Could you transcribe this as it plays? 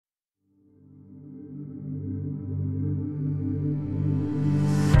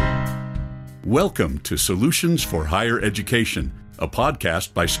Welcome to Solutions for Higher Education, a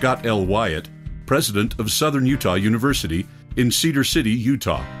podcast by Scott L. Wyatt, president of Southern Utah University in Cedar City,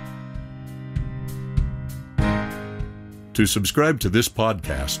 Utah. To subscribe to this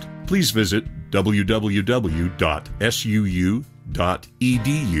podcast, please visit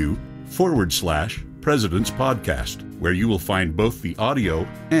www.suu.edu/President's Podcast, where you will find both the audio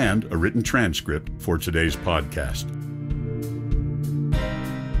and a written transcript for today's podcast.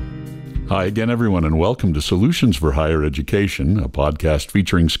 Hi again, everyone, and welcome to Solutions for Higher Education, a podcast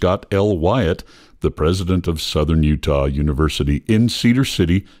featuring Scott L. Wyatt, the president of Southern Utah University in Cedar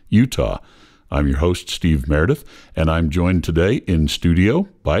City, Utah. I'm your host, Steve Meredith, and I'm joined today in studio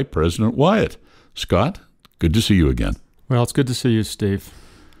by President Wyatt. Scott, good to see you again. Well, it's good to see you, Steve.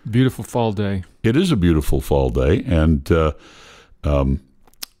 Beautiful fall day. It is a beautiful fall day, and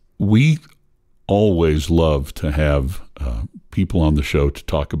we always love to have people on the show to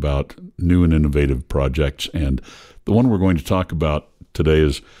talk about new and innovative projects, and the one we're going to talk about today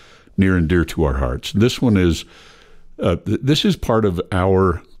is near and dear to our hearts. This one is this is part of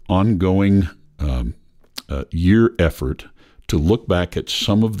our ongoing year effort to look back at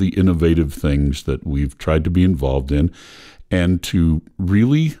some of the innovative things that we've tried to be involved in and to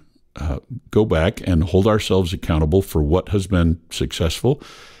really go back and hold ourselves accountable for what has been successful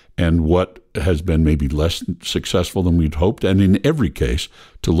and what has been maybe less successful than we'd hoped, and in every case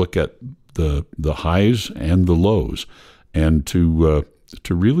to look at the highs and the lows, and to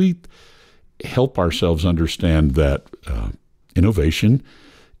really help ourselves understand that innovation,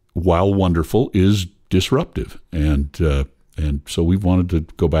 while wonderful, is disruptive, and so we wanted to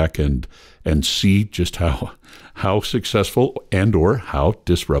go back and see just how successful and or how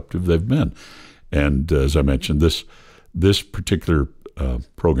disruptive they've been. And as I mentioned, this particular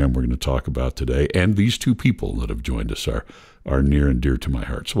program we're going to talk about today, and these two people that have joined us are near and dear to my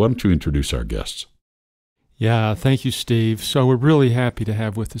heart. So why don't you introduce our guests? Yeah, thank you, Steve. So we're really happy to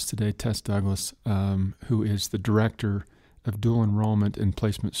have with us today Tessa Douglas, who is the Director of Dual Enrollment and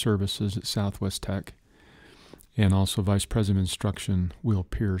Placement Services at Southwest Tech, and also Vice President of Instruction, Will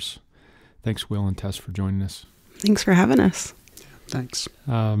Pierce. Thanks, Will and Tess, for joining us. Thanks for having us. Thanks.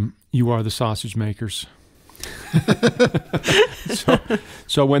 You are the sausage makers.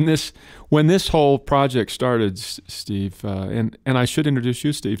 so when this whole project started, Steve, and I should introduce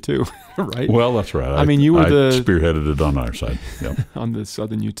you, Steve, too, right? Well, that's right. I mean, you were spearheaded it on our side, yep. On the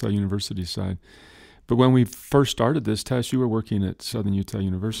Southern Utah University side. But when we first started this, Tess, you were working at Southern Utah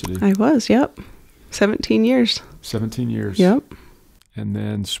University. I was, yep. 17 years. 17 years. Yep. And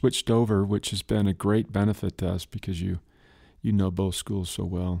then switched over, which has been a great benefit to us because you know both schools so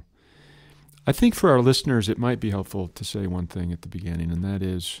well. I think for our listeners, it might be helpful to say one thing at the beginning, and that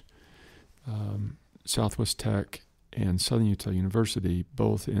is Southwest Tech and Southern Utah University,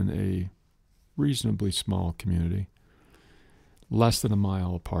 both in a reasonably small community, less than a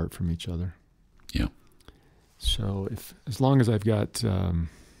mile apart from each other. Yeah. So as long as I've got,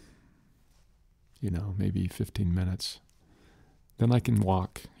 maybe 15 minutes, then I can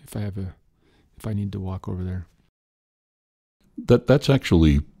walk if I need to walk over there. That's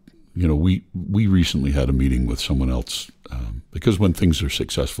actually, we recently had a meeting with someone else because when things are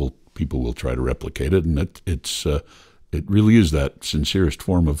successful, people will try to replicate it, and it really is that sincerest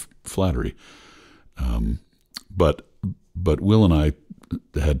form of flattery. But Will and I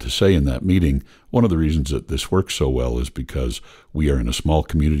had to say in that meeting, one of the reasons that this works so well is because we are in a small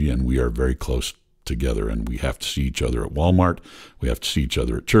community and we are very close together, and we have to see each other at Walmart, we have to see each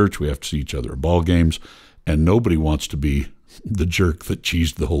other at church, we have to see each other at ball games, and nobody wants to be the jerk that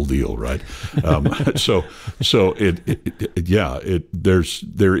cheesed the whole deal, right?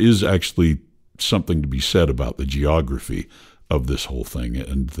 There is actually something to be said about the geography of this whole thing,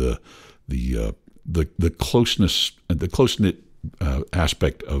 and the closeness and the close-knit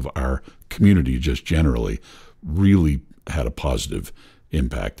aspect of our community just generally really had a positive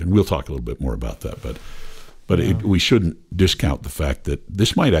impact, and we'll talk a little bit more about that. But we shouldn't discount the fact that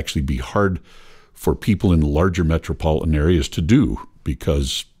this might actually be hard for people in larger metropolitan areas to do,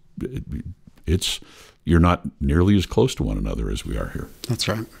 because you're not nearly as close to one another as we are here. That's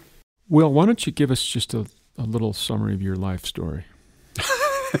right. Will, why don't you give us just a little summary of your life story?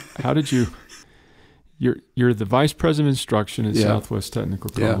 How did you're the Vice President of Instruction at Southwest Technical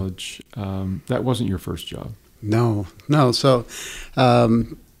College. That wasn't your first job. No. So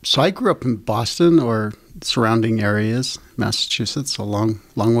I grew up in Boston or surrounding areas, Massachusetts, a long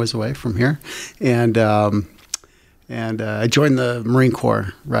ways away from here, and I joined the Marine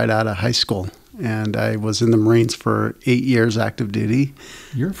Corps right out of high school, and I was in the Marines for 8 years active duty.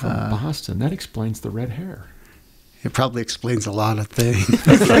 You're from Boston. That explains the red hair. it probably explains a lot of things.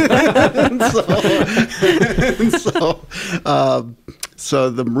 So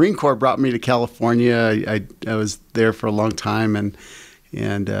the Marine Corps brought me to California. I was there for a long time and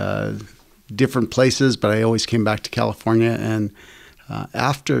different places, but I always came back to California. And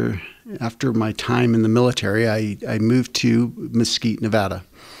after my time in the military, I moved to Mesquite, Nevada.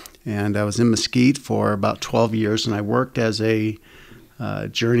 And I was in Mesquite for about 12 years, and I worked as a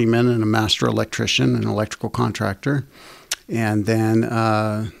journeyman and a master electrician and electrical contractor. And then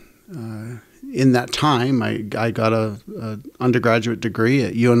in that time, I got a undergraduate degree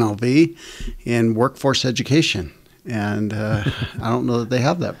at UNLV in workforce education. And I don't know that they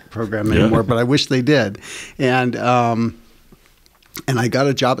have that program anymore, but I wish they did. And I got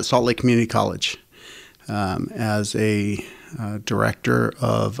a job at Salt Lake Community College as a director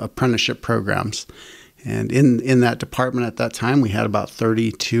of apprenticeship programs. And in that department at that time, we had about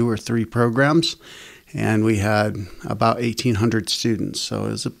 32 or 3 programs, and we had about 1,800 students. So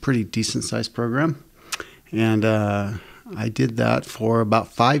it was a pretty decent-sized program. And I did that for about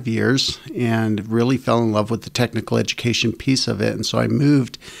 5 years and really fell in love with the technical education piece of it. And so I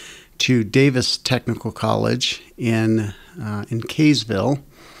moved to Davis Technical College in Kaysville.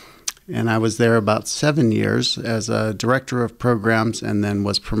 And I was there about 7 years as a director of programs, and then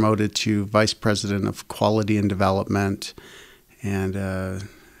was promoted to vice president of quality and development, and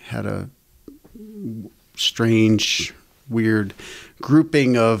had a strange, weird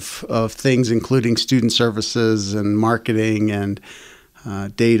grouping of things, including student services and marketing and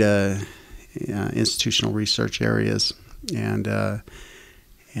data, institutional research areas, and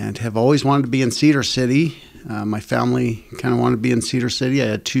have always wanted to be in Cedar City. My family kind of wanted to be in Cedar City. I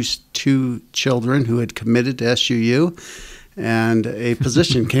had two children who had committed to SUU, and a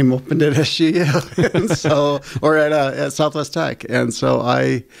position came open at SUU, and so at Southwest Tech, and so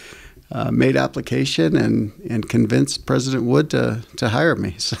I made application and convinced President Wood to hire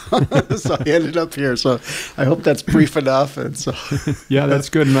me. So I ended up here. So I hope that's brief enough. And so yeah, that's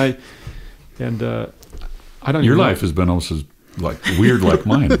good. And I don't. Your life has been almost as weird like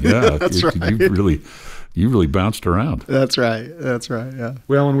mine. Yeah, that's right. You really bounced around. That's right. Yeah.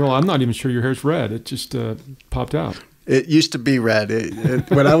 Well, and Will, I'm not even sure your hair's red. It just popped out. It used to be red.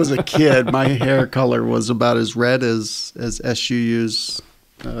 When I was a kid, my hair color was about as red as SUU's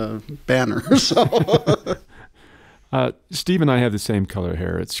banner. So Steve and I have the same color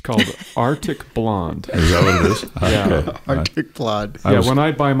hair. It's called Arctic Blonde. Is that what it is? Yeah. Okay. Arctic Blonde. When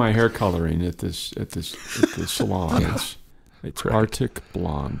I buy my hair coloring at the salon, it's Arctic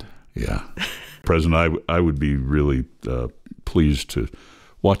Blonde. Yeah. President, I would be really pleased to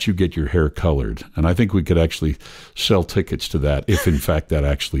watch you get your hair colored. And I think we could actually sell tickets to that if, in fact, that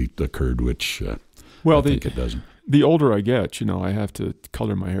actually occurred, which I think it doesn't. The older I get, I have to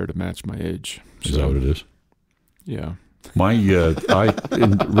color my hair to match my age. Is that what it is? Yeah.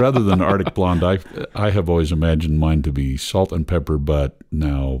 Rather than Arctic Blonde, I have always imagined mine to be salt and pepper, but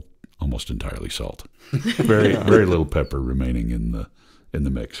now almost entirely salt. Very little pepper remaining in the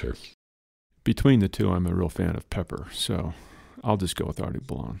mix here. Between the two, I'm a real fan of pepper, so I'll just go with Arctic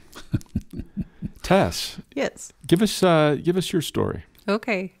Blonde. Tess. Yes. Give us your story.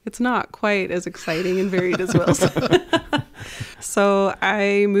 Okay. It's not quite as exciting and varied as Will's. So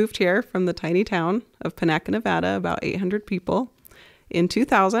I moved here from the tiny town of Panaca, Nevada, about 800 people, in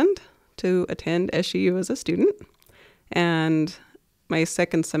 2000 to attend SUU as a student. And my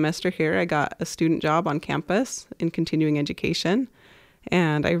second semester here, I got a student job on campus in continuing education.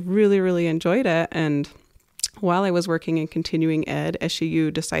 And I really, really enjoyed it. And while I was working in continuing ed,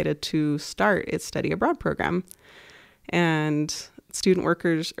 SUU decided to start its study abroad program. And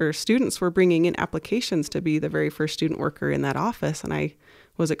students were bringing in applications to be the very first student worker in that office. And I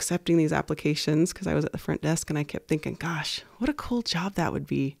was accepting these applications because I was at the front desk, and I kept thinking, gosh, what a cool job that would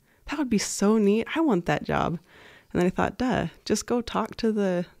be. That would be so neat. I want that job. And then I thought, just go talk to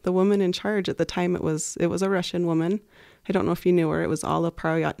the woman in charge. At the time, it was a Russian woman. I don't know if you knew her. It was Alla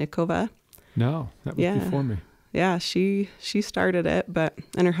Praryatnikova. No, that was before me. Yeah, she started it,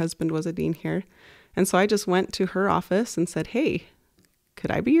 and her husband was a dean here. And so I just went to her office and said, hey,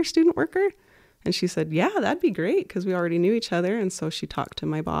 could I be your student worker? And she said, yeah, that'd be great, because we already knew each other. And so she talked to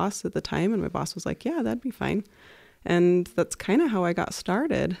my boss at the time, and my boss was like, yeah, that'd be fine. And that's kind of how I got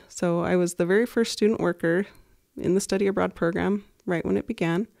started. So I was the very first student worker in the study abroad program right when it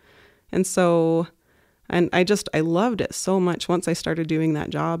began. And so, I loved it so much once I started doing that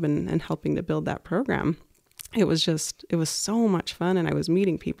job and helping to build that program. It was so much fun, and I was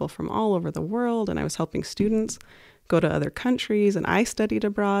meeting people from all over the world, and I was helping students go to other countries, and I studied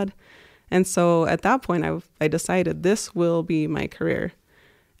abroad. And so at that point, I decided this will be my career.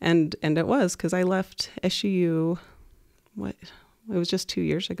 And it was, because I left SUU it was just 2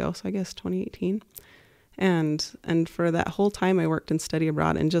 years ago, so I guess 2018. And for that whole time I worked in study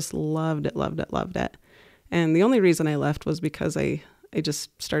abroad and just loved it. And the only reason I left was because I just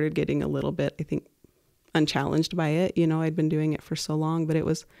started getting a little bit, I think, unchallenged by it. I'd been doing it for so long, but it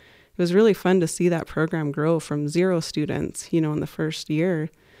was really fun to see that program grow from 0 students, in the first year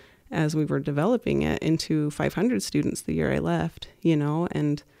as we were developing it into 500 students the year I left,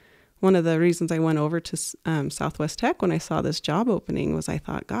 and one of the reasons I went over to Southwest Tech when I saw this job opening was I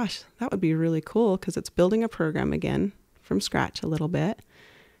thought, gosh, that would be really cool because it's building a program again from scratch a little bit.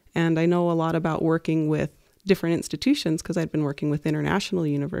 And I know a lot about working with different institutions because I'd been working with international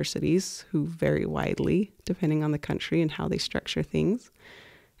universities who vary widely depending on the country and how they structure things.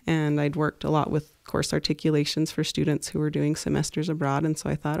 And I'd worked a lot with course articulations for students who were doing semesters abroad. And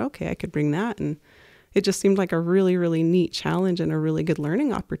so I thought, okay, I could bring that. And it just seemed like a really, really neat challenge and a really good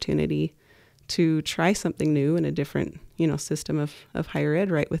learning opportunity to try something new in a different, system of higher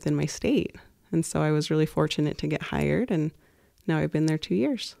ed right within my state. And so I was really fortunate to get hired, and now I've been there 2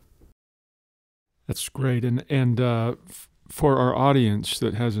 years. That's great. And for our audience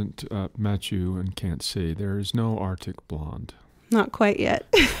that hasn't met you and can't see, there is no Arctic Blonde. Not quite yet.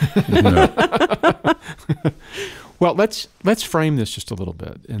 Well, let's frame this just a little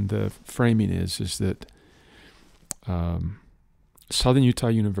bit. And the framing is that Southern Utah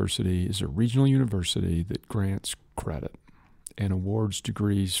University is a regional university that grants credit and awards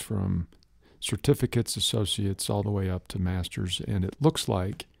degrees from certificates, associates, all the way up to masters. And it looks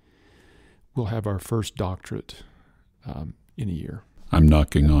like we'll have our first doctorate in a year. I'm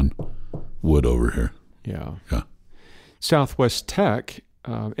knocking on wood over here. Yeah. Yeah. Southwest Tech,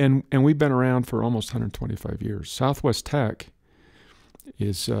 and we've been around for almost 125 years. Southwest Tech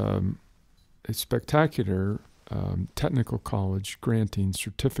is a spectacular technical college granting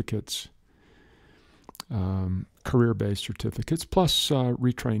certificates, career-based certificates, plus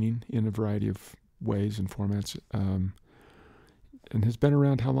retraining in a variety of ways and formats, and has been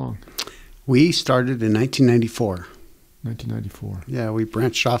around how long? We started in 1994. 1994. Yeah, we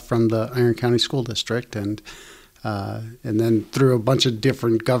branched off from the Iron County School District, and then through a bunch of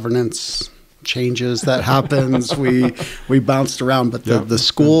different governance changes that happens, we bounced around. But the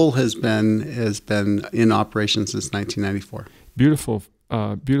school has been in operation since 1994. Beautiful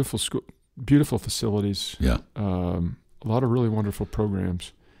school, beautiful facilities. Yeah, a lot of really wonderful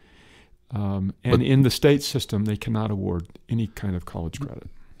programs. And in the state system, they cannot award any kind of college credit.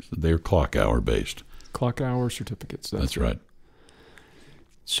 They're clock hour based. Clock hour certificates. That's right.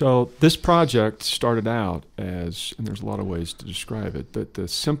 So this project started out as, and there's a lot of ways to describe it, but the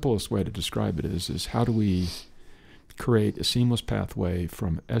simplest way to describe it is how do we create a seamless pathway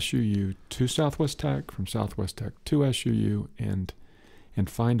from SUU to Southwest Tech, from Southwest Tech to SUU, and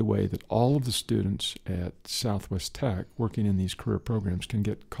find a way that all of the students at Southwest Tech working in these career programs can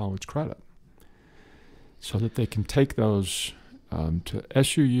get college credit so that they can take those to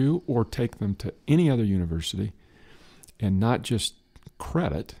SUU or take them to any other university, and not just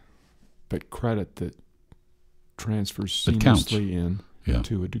credit, but credit that transfers seamlessly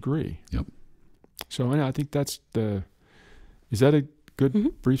to a degree. Yep. So I think is that a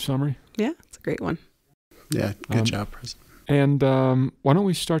good brief summary? Yeah, it's a great one. Yeah, good job, President. And why don't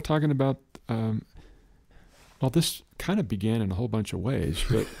we start talking about, well, this kind of began in a whole bunch of ways,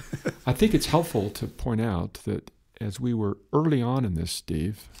 but I think it's helpful to point out that as we were early on in this,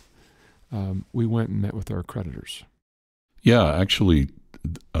 Steve, we went and met with our accreditors. Yeah, actually,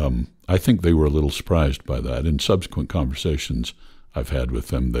 I think they were a little surprised by that. In subsequent conversations I've had with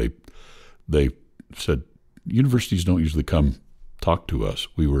them, they said, universities don't usually come talk to us.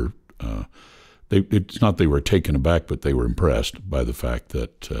 We were, it's not they were taken aback, but they were impressed by the fact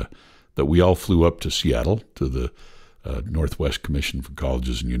that we all flew up to Seattle, to the Northwest Commission for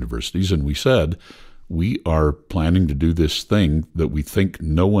Colleges and Universities, and we said, we are planning to do this thing that we think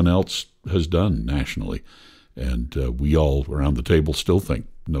no one else has done nationally. And we all around the table still think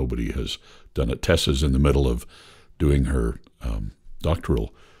nobody has done it. Tessa's in the middle of doing her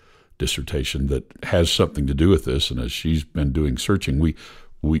doctoral dissertation that has something to do with this. And as she's been doing searching,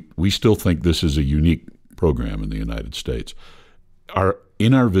 we still think this is a unique program in the United States.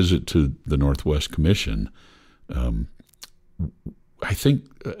 In our visit to the Northwest Commission, I think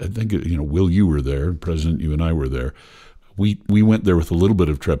Will, you were there, President, you and I were there. We went there with a little bit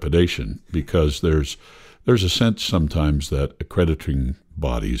of trepidation because there's a sense sometimes that accrediting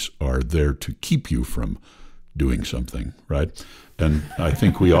bodies are there to keep you from doing something, right? And I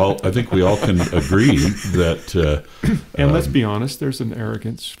think we all can agree that. And let's be honest, there's an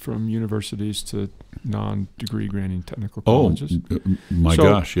arrogance from universities to non-degree granting technical colleges.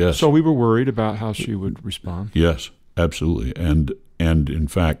 Gosh, yes. So we were worried about how she would respond. Yes, Absolutely. And in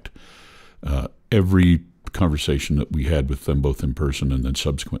fact, every conversation that we had with them, both in person and then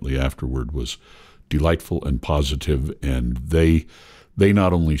subsequently afterward, was delightful and positive. And they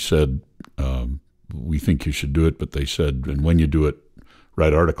not only said, we think you should do it, but they said, and when you do it,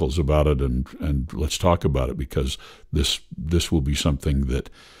 write articles about it and let's talk about it, because this will be something that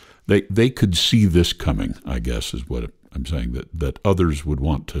they could see this coming, I guess is what I'm saying, that others would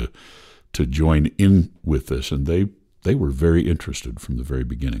want to join in with this. And they were very interested from the very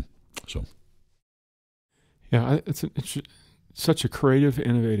beginning. So, yeah, it's such a creative,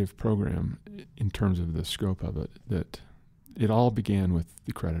 innovative program in terms of the scope of it, that it all began with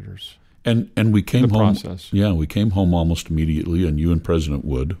the creditors. And we came the home. Process. Yeah, we came home almost immediately, and you and President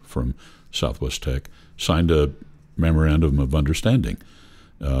Wood from Southwest Tech signed a memorandum of understanding,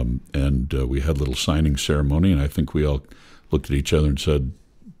 and we had a little signing ceremony. And I think we all looked at each other and said,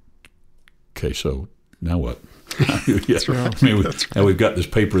 "Okay, so now what?" Yeah. That's right. I mean, and we've got this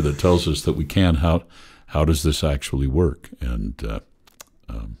paper that tells us that we can. How does this actually work? And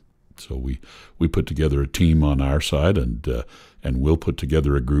so we put together a team on our side, and we'll put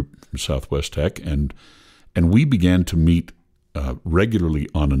together a group from Southwest Tech, and we began to meet regularly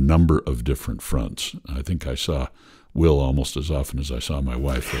on a number of different fronts. I think I saw Will almost as often as I saw my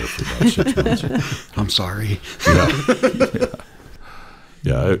wife there for about 6 months. I'm sorry.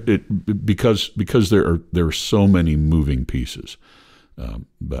 Yeah. Because there are so many moving pieces.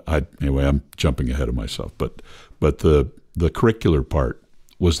 But anyway, I'm jumping ahead of myself. But the curricular part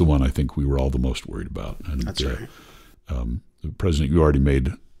was the one I think we were all the most worried about. And that's right. President, you already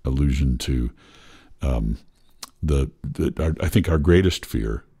made allusion to I think our greatest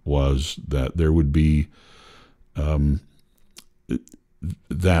fear was that there would be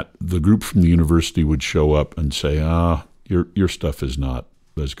that the group from the university would show up and say, your stuff is not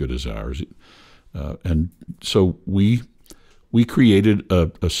as good as ours. And so we created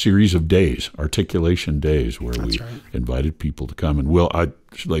a series of days, articulation days, where That's we right. invited people to come. And Will, I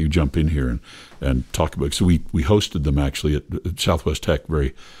should let you jump in here and talk about it. So we hosted them actually at Southwest Tech.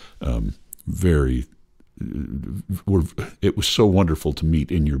 It was so wonderful to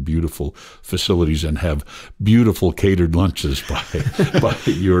meet in your beautiful facilities and have beautiful catered lunches by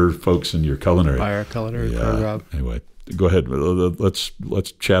your folks in your culinary. By our culinary program. Anyway, go ahead. Let's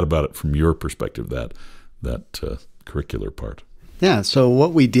chat about it from your perspective. That curricular part. Yeah. So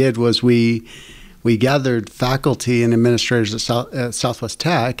what we did was we gathered faculty and administrators at Southwest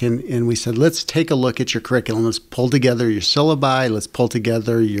Tech, and we said, let's take a look at your curriculum. Let's pull together your syllabi. Let's pull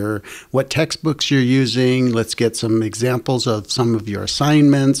together what textbooks you're using. Let's get some examples of some of your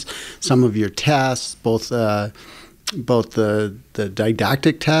assignments, some of your tests, both the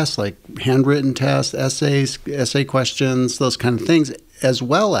didactic tests, like handwritten tests, essays, essay questions, those kind of things, as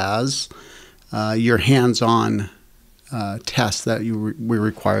well as your hands-on tests that we're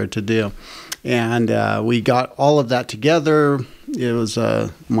required to do. And we got all of that together. It was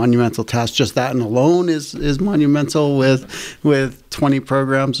a monumental task. Just that and alone is monumental with 20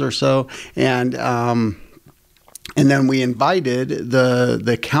 programs or so. And then we invited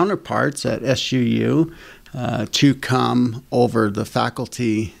the counterparts at SUU to come over, the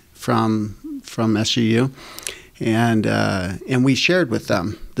faculty from SUU, and we shared with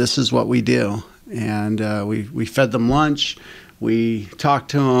them, this is what we do. And we fed them lunch. We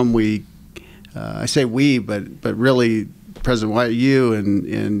talked to them. I say we, but really, President Wyatt, you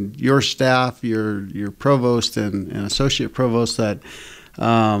and your staff, your provost and associate provost, that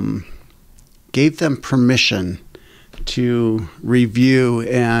gave them permission to review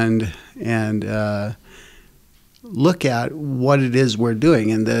and look at what it is we're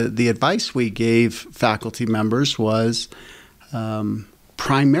doing. And the advice we gave faculty members was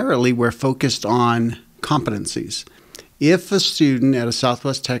primarily we're focused on competencies. If a student at a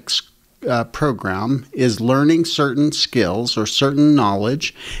Southwest Tech program is learning certain skills or certain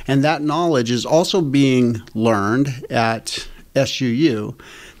knowledge, and that knowledge is also being learned at SUU,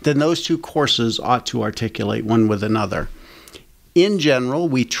 then those two courses ought to articulate one with another. In general,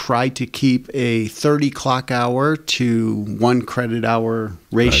 we try to keep a 30 clock hour to 1 credit hour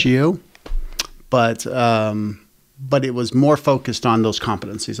ratio, right. But it was more focused on those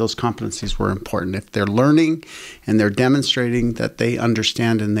competencies. Those competencies were important. If they're learning and they're demonstrating that they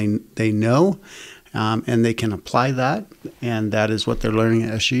understand and they know, and they can apply that, and that is what they're learning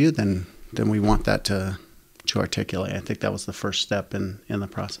at SUU, then we want that to articulate. I think that was the first step in the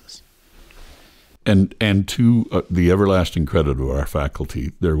process. And to the everlasting credit of our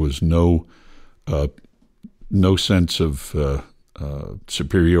faculty, there was no sense of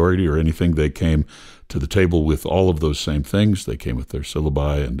superiority or anything. They came to the table with all of those same things. They came with their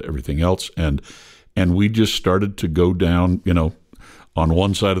syllabi and everything else, and and we just started to go down, on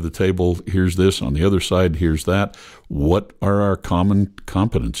one side of the table, here's this, on the other side, here's that. What are our common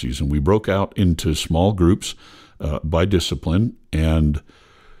competencies? And we broke out into small groups by discipline, and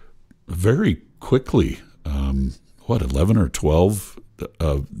very quickly, 11 or 12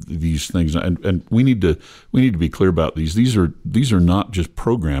 of these things, and we need to be clear about these. These are not just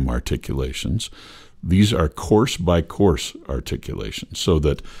program articulations. These are course by course articulations, so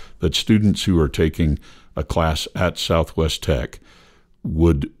that students who are taking a class at Southwest Tech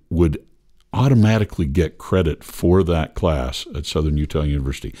would automatically get credit for that class at Southern Utah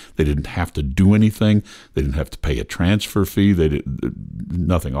University. They didn't have to do anything. They didn't have to pay a transfer fee. They did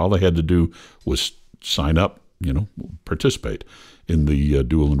nothing. All they had to do was sign up, participate in the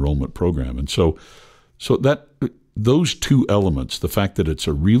dual enrollment program. And so that those two elements, the fact that it's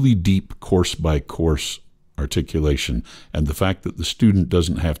a really deep course by course articulation, and the fact that the student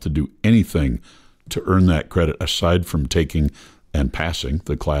doesn't have to do anything to earn that credit aside from taking and passing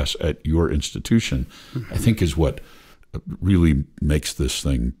the class at your institution, I think is what really makes this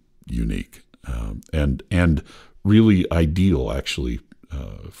thing unique and really ideal, actually,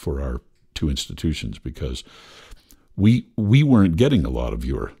 for our two institutions, because we weren't getting a lot of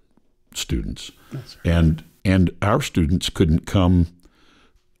your students. That's right. And our students couldn't come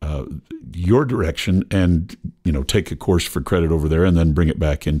your direction and take a course for credit over there and then bring it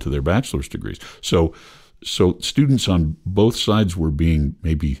back into their bachelor's degrees. So students on both sides were being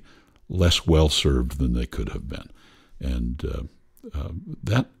maybe less well served than they could have been, and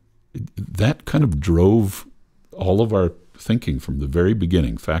that kind of drove all of our thinking from the very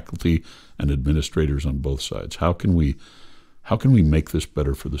beginning. Faculty and administrators on both sides. How can we make this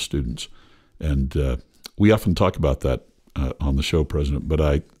better for the students? And we often talk about that on the show, President. But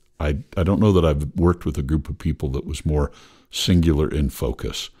I don't know that I've worked with a group of people that was more singular in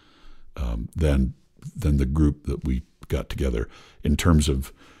focus than the group that we got together, in terms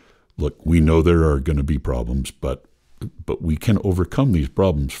of, look, we know there are going to be problems, but we can overcome these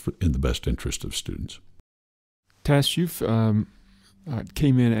problems in the best interest of students. Tess, you've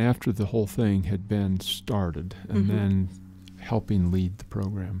came in after the whole thing had been started, and then helping lead the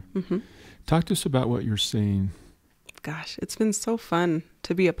program. Talk to us about what you're seeing. Gosh, it's been so fun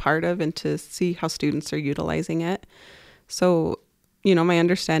to be a part of and to see how students are utilizing it. So, my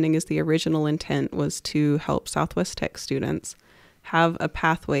understanding is the original intent was to help Southwest Tech students have a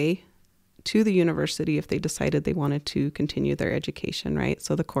pathway to the university if they decided they wanted to continue their education, right?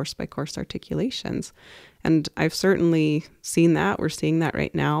 So the course by course articulations. And I've certainly seen that. We're seeing that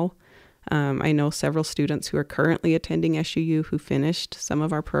right now. I know several students who are currently attending SUU who finished some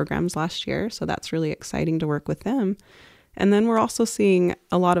of our programs last year. So that's really exciting to work with them. And then we're also seeing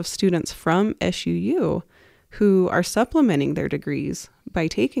a lot of students from SUU who are supplementing their degrees by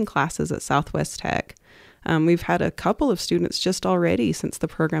taking classes at Southwest Tech. We've had a couple of students just already, since the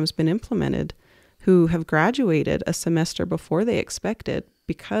program's been implemented, who have graduated a semester before they expected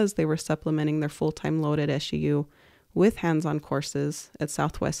because they were supplementing their full-time load at SUU with hands-on courses at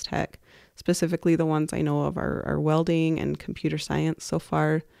Southwest Tech. Specifically, the ones I know of are welding and computer science so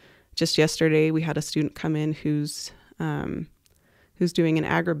far. Just yesterday, we had a student come in who's doing an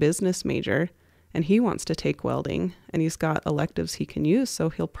agribusiness major, and he wants to take welding, and he's got electives he can use, so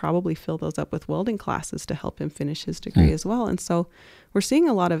he'll probably fill those up with welding classes to help him finish his degree as well. And so we're seeing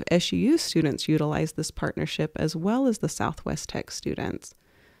a lot of SUU students utilize this partnership, as well as the Southwest Tech students,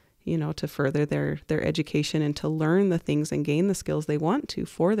 to further their education and to learn the things and gain the skills they want to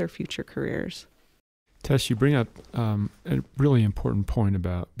for their future careers. Tess, you bring up a really important point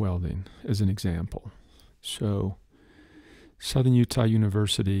about welding as an example. So Southern Utah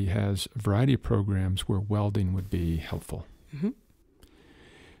University has a variety of programs where welding would be helpful.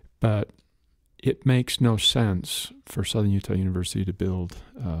 But it makes no sense for Southern Utah University to build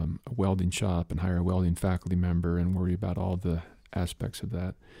a welding shop and hire a welding faculty member and worry about all the aspects of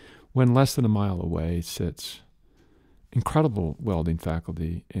that, when less than a mile away sits incredible welding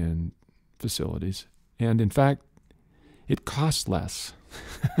faculty and facilities. And in fact, it costs less.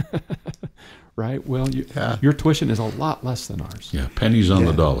 Right? Well, your tuition is a lot less than ours. Yeah, pennies on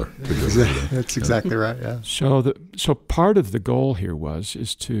the dollar. That's exactly right, yeah. So part of the goal here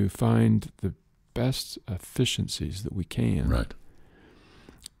is to find the best efficiencies that we can. Right.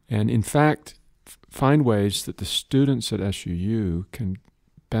 And in fact, find ways that the students at SUU can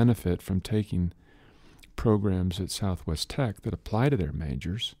benefit from taking programs at Southwest Tech that apply to their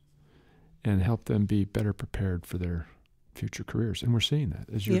majors and help them be better prepared for their future careers. And we're seeing that,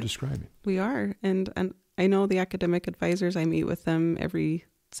 as you're describing. We are. And I know the academic advisors, I meet with them every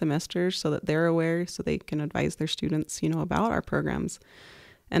semester so that they're aware, so they can advise their students, about our programs.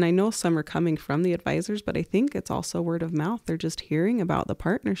 And I know some are coming from the advisors, but I think it's also word of mouth. They're just hearing about the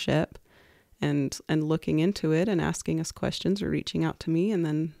partnership and looking into it and asking us questions or reaching out to me. And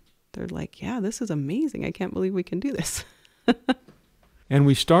then they're like, yeah, this is amazing. I can't believe we can do this. And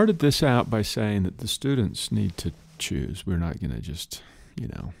we started this out by saying that the students need to choose. We're not going to just,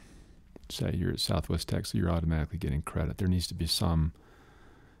 say you're at Southwest Tech, so you're automatically getting credit. There needs to be some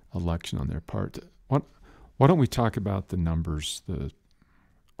election on their part. Why don't we talk about the numbers, the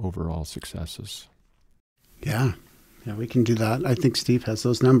overall successes? Yeah, we can do that. I think Steve has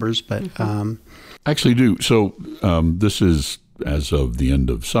those numbers, but Actually do. So this is as of the end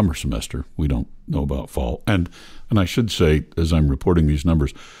of summer semester. We don't know about fall. And I should say, as I'm reporting these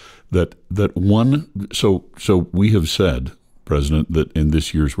numbers, that so we have said, President, that in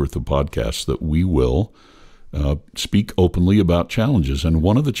this year's worth of podcasts that we will speak openly about challenges. And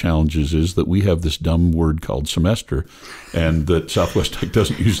one of the challenges is that we have this dumb word called semester, and that Southwest Tech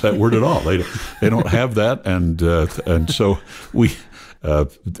doesn't use that word at all. They don't have that, and so we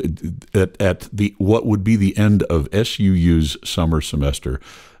at the what would be the end of SUU's summer semester,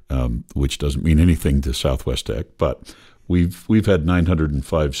 which doesn't mean anything to Southwest Tech, but we've had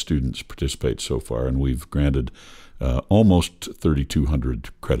 905 students participate so far, and we've granted almost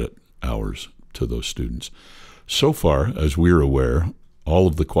 3,200 credit hours to those students. So far, as we're aware, all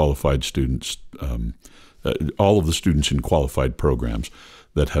of the qualified students, all of the students in qualified programs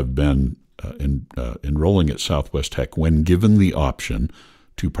that have been enrolling at Southwest Tech, when given the option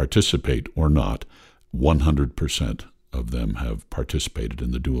to participate or not, 100% of them have participated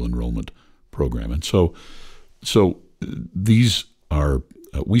in the dual enrollment program. And so these are,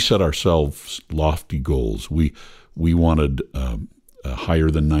 we set ourselves lofty goals. We wanted a higher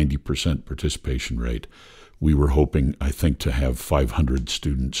than 90% participation rate. We were hoping, I think, to have 500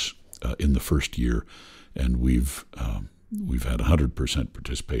 students in the first year, and we've had 100%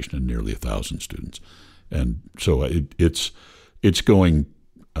 participation in nearly 1,000 students, and so it's going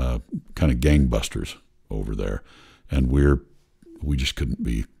kind of gangbusters over there, and we just couldn't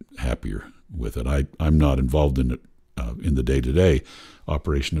be happier with it. I'm not involved in it in the day-to-day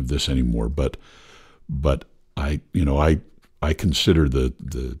operation of this anymore, but I consider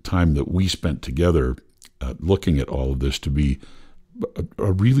the time that we spent together looking at all of this to be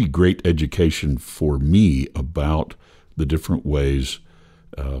a really great education for me about the different ways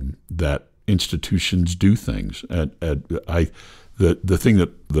that institutions do things. The thing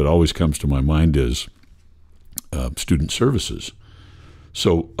that always comes to my mind is student services.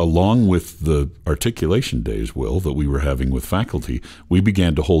 So along with the articulation days, Will, that we were having with faculty, we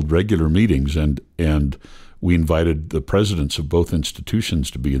began to hold regular meetings, and we invited the presidents of both institutions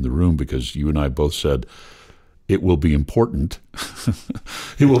to be in the room, because you and I both said it will be important.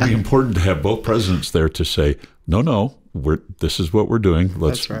 It will be important to have both presidents there to say, no, this is what we're doing.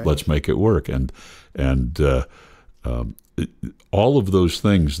 Let's make it work. And all of those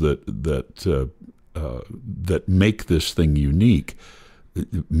things that make this thing unique,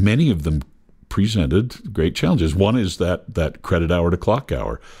 many of them presented great challenges. One is that credit hour to clock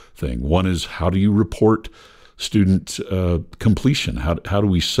hour thing. One is, how do you report student completion? How do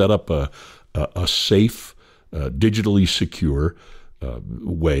we set up a safe, digitally secure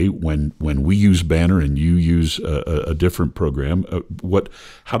way when we use Banner and you use a different program?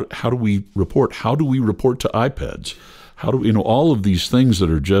 How do we report? How do we report to iPads? How do all of these things that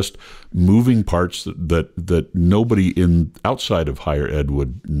are just moving parts that nobody outside of higher ed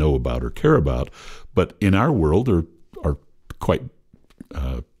would know about or care about, but in our world are quite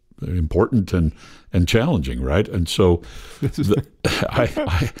important and challenging, right? And so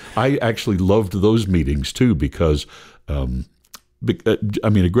I actually loved those meetings too, because a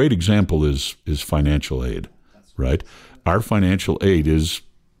great example is financial aid, right? Our financial aid is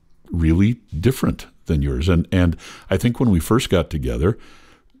really different than yours. And I think when we first got together,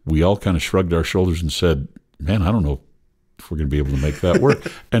 we all kind of shrugged our shoulders and said, man, I don't know if we're going to be able to make that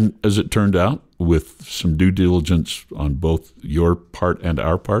work. And as it turned out, with some due diligence on both your part and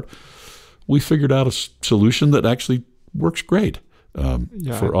our part, we figured out a solution that actually works great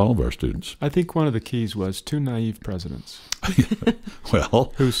for all of our students. I think one of the keys was 2 naive presidents.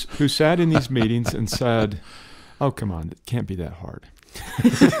 Well, who sat in these meetings and said, oh, come on, it can't be that hard.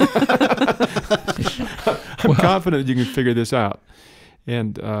 I'm confident you can figure this out.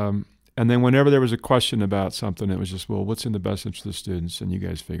 And then whenever there was a question about something, it was just, well, what's in the best interest of the students? And you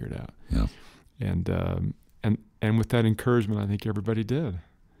guys figured it out. Yeah. And with that encouragement, I think everybody did.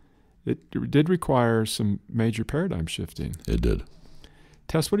 It did require some major paradigm shifting. It did.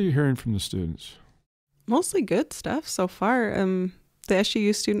 Tess, what are you hearing from the students? Mostly good stuff so far. The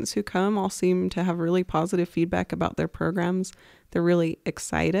SUU students who come all seem to have really positive feedback about their programs. They're really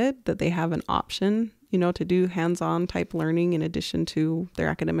excited that they have an option, to do hands-on type learning in addition to their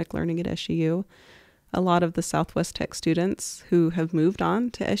academic learning at SUU. A lot of the Southwest Tech students who have moved on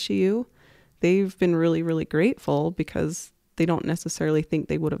to SUU, they've been really, really grateful because they don't necessarily think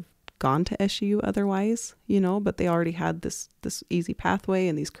they would have gone to SUU otherwise, but they already had this easy pathway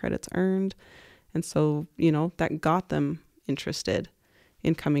and these credits earned. And so, that got them interested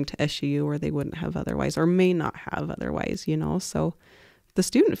in coming to SUU where they wouldn't have otherwise, or may not have otherwise, So the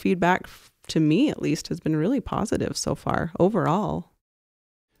student feedback, to me at least, has been really positive so far overall.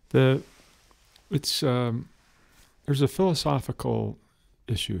 There's a philosophical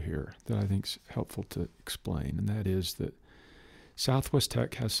issue here that I think is helpful to explain, and that is that Southwest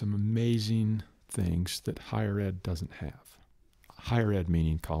Tech has some amazing things that higher ed doesn't have. Higher ed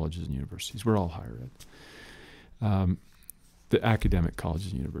meaning colleges and universities. We're all higher ed. The academic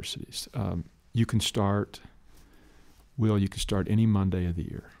colleges and universities. You can start any Monday of the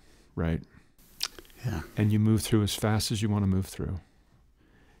year, right? Yeah. And you move through as fast as you want to move through.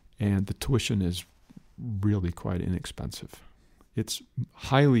 And the tuition is really quite inexpensive. It's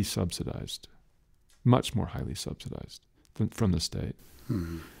highly subsidized, much more highly subsidized than from the state.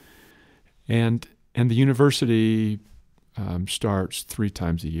 Mm-hmm. And the university starts 3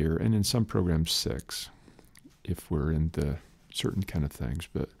 times a year, and in some programs 6, if we're in the certain kind of things.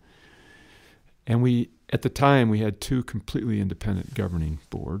 And at the time, we had 2 completely independent governing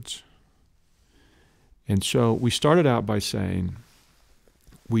boards. And so we started out by saying,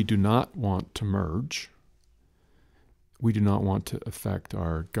 we do not want to merge. We do not want to affect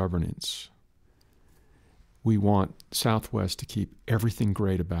our governance. We want Southwest to keep everything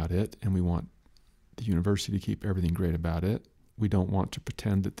great about it, and we want the university to keep everything great about it. We don't want to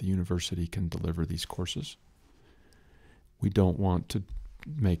pretend that the university can deliver these courses. We don't want to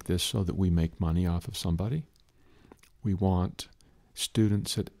make this so that we make money off of somebody. We want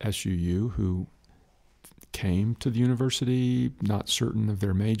students at SUU who came to the university not certain of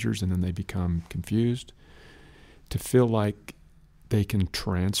their majors and then they become confused to feel like they can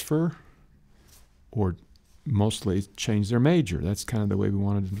transfer or mostly change their major. That's kind of the way we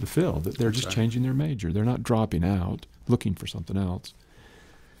wanted them to feel, that they're just changing their major. They're not dropping out, looking for something else.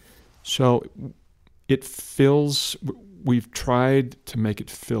 So we've tried to make it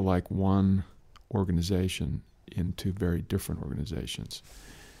feel like one organization into very different organizations.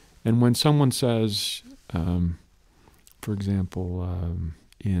 And when someone says, for example,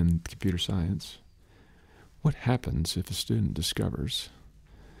 in computer science, what happens if a student discovers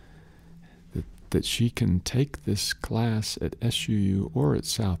that she can take this class at SUU or at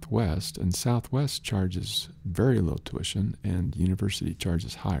Southwest, and Southwest charges very low tuition and university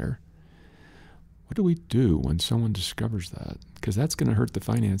charges higher? What do we do when someone discovers that? Because that's going to hurt the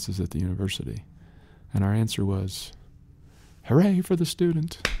finances at the university. And our answer was, hooray for the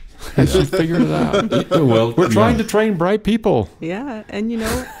student. They should figure it out. Well, we're trying to train bright people. Yeah, and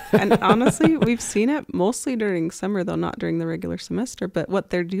and honestly, we've seen it mostly during summer, though not during the regular semester. But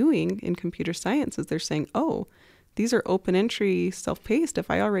what they're doing in computer science is they're saying, oh, these are open entry, self-paced. If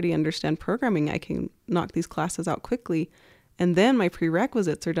I already understand programming, I can knock these classes out quickly. And then my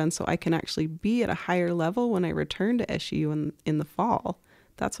prerequisites are done so I can actually be at a higher level when I return to SUU in the fall.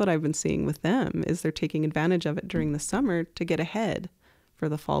 That's what I've been seeing with them, is they're taking advantage of it during the summer to get ahead for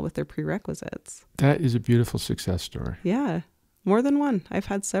the fall with their prerequisites. That is a beautiful success story. Yeah, more than one. I've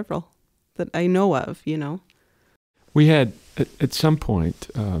had several that I know of, We had, at some point,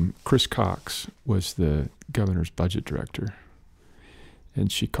 Chris Cox was the governor's budget director,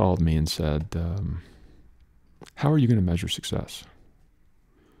 and she called me and said, how are you going to measure success?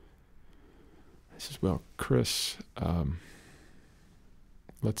 I says, well, Chris,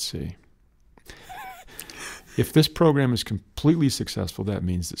 let's see. If this program is completely successful, that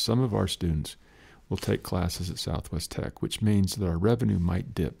means that some of our students will take classes at Southwest Tech, which means that our revenue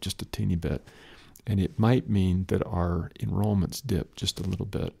might dip just a teeny bit. And it might mean that our enrollments dip just a little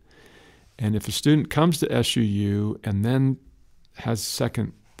bit. And if a student comes to SUU and then has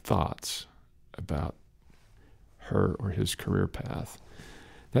second thoughts about her or his career path,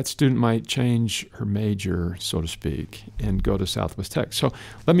 that student might change her major, so to speak, and go to Southwest Tech. So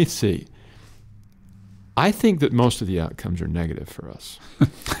let me see. I think that most of the outcomes are negative for us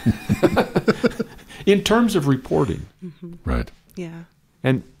in terms of reporting. Mm-hmm. Right. Yeah.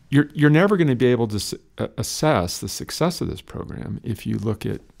 And you're never going to be able to assess the success of this program if you look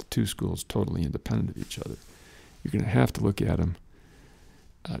at the 2 schools totally independent of each other. You're going to have to look at them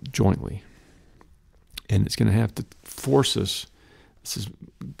jointly. And it's going to have to force us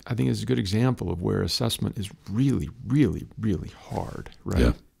I think is a good example of where assessment is really, really, really hard, right?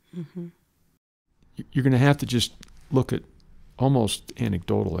 Yeah. Mm-hmm. You're going to have to just look at almost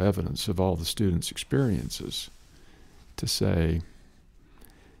anecdotal evidence of all the students' experiences to say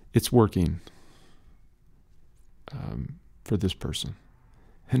it's working for this person,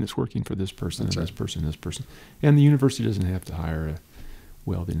 and it's working for this person, That's and right. this person, and this person. And the university doesn't have to hire a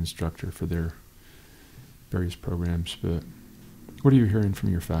welding instructor for their various programs. But what are you hearing from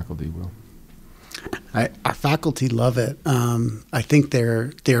your faculty, Will? Our faculty love it. I think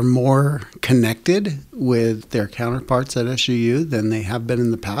they're more connected with their counterparts at SUU than they have been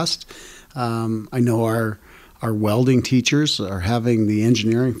in the past. I know our welding teachers are having the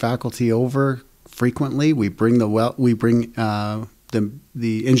engineering faculty over frequently. We bring the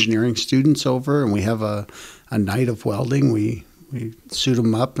engineering students over, and we have a night of welding. We suit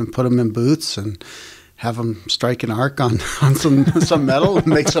them up and put them in booths and have them strike an arc on some metal and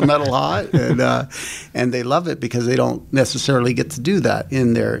make some metal hot, and they love it because they don't necessarily get to do that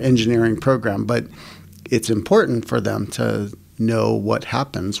in their engineering program. But it's important for them to know what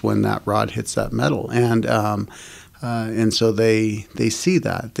happens when that rod hits that metal, and so they see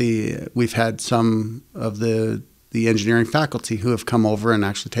that. We've had some of the engineering faculty who have come over and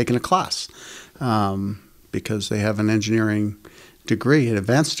actually taken a class because they have an engineering degree, an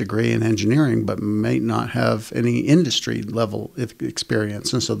advanced degree in engineering, but may not have any industry level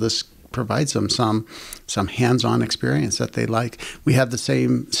experience. And so this provides them some hands-on experience that they like. We have the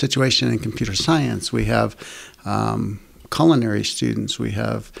same situation in computer science. We have culinary students. We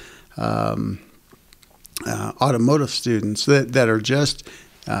have automotive students that are just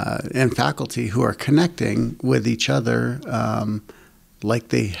and faculty who are connecting with each other like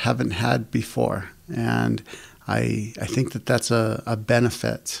they haven't had before. And I think that's a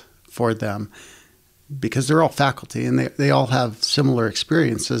benefit for them because they're all faculty and they all have similar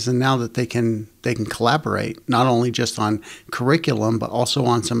experiences. And now that they can collaborate not only just on curriculum but also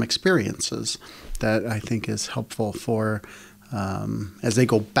on some experiences, that I think is helpful for as they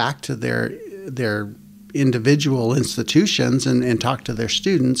go back to their individual institutions and talk to their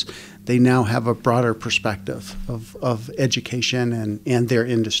students. They now have a broader perspective of education and their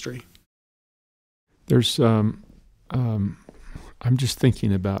industry. There's, I'm just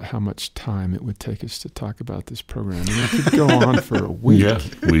thinking about how much time it would take us to talk about this program. And it could go on for a week. Yeah,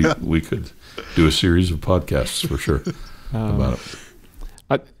 we could do a series of podcasts for sure about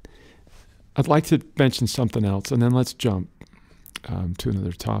it. I'd like to mention something else, and then let's jump to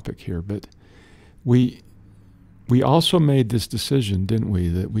another topic here. But we also made this decision, didn't we,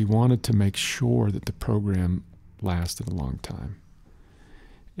 that we wanted to make sure that the program lasted a long time.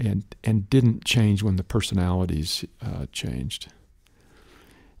 And didn't change when the personalities changed.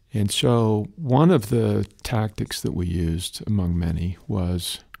 And so one of the tactics that we used, among many,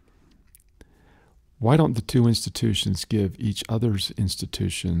 was why don't the two institutions give each other's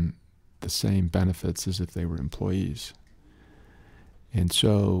institution the same benefits as if they were employees? And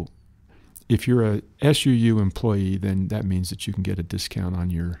so if you're a SUU employee, then that means that you can get a discount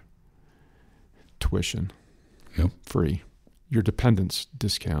on your tuition, free. Your dependence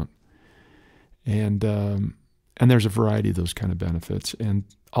discount, and there's a variety of those kind of benefits, and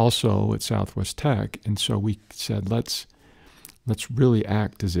also at Southwest Tech. And so we said let's really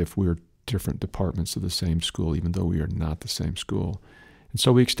act as if we're different departments of the same school, even though we are not the same school. And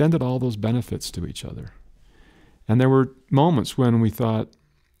so we extended all those benefits to each other. And there were moments when we thought,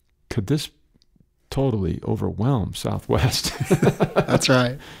 could this totally overwhelm Southwest? That's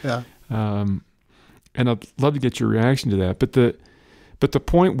right. Yeah. And I'd love to get your reaction to that. But the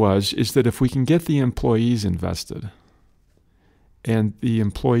point is that if we can get the employees invested and the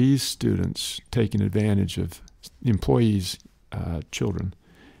employees' students taking advantage of the employees' children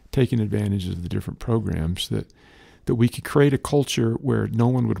taking advantage of the different programs, that we could create a culture where no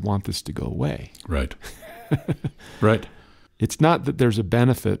one would want this to go away. Right. Right. It's not that there's a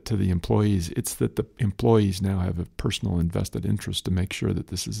benefit to the employees. It's that the employees now have a personal invested interest to make sure that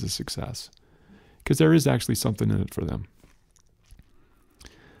this is a success. Because there is actually something in it for them.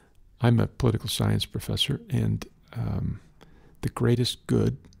 I'm a political science professor, and the greatest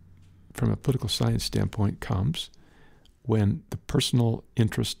good from a political science standpoint comes when the personal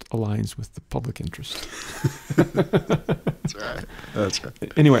interest aligns with the public interest. That's right. That's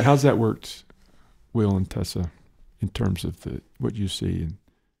right. Anyway, how's that worked, Will and Tessa, in terms of what you see?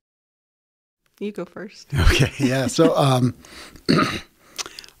 You go first. Okay. Yeah. So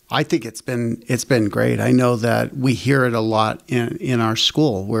I think it's been great. I know that we hear it a lot in our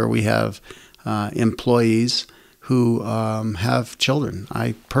school where we have employees who have children.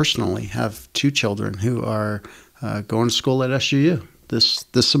 I personally have two children who are going to school at SUU this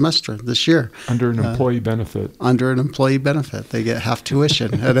semester, this year. Under an employee benefit. Under an employee benefit. They get half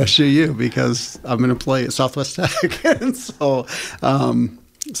tuition at SUU because I'm an employee at Southwest Tech. And so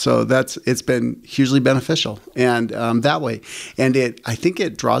it's been hugely beneficial and that way. And I think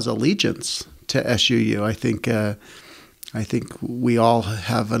it draws allegiance to SUU. I think we all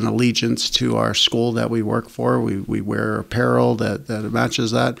have an allegiance to our school that we work for. We wear apparel that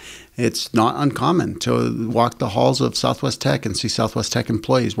matches that. It's not uncommon to walk the halls of Southwest Tech and see Southwest Tech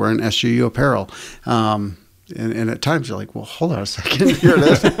employees wearing SUU apparel. And at times you're like, well, hold on a second.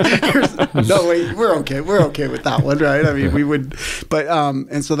 No, wait, we're okay. We're okay with that one, right? I mean, we would, but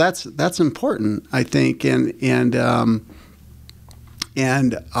and so that's important, I think, and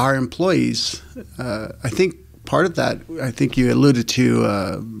our employees, I think. Part of that, I think you alluded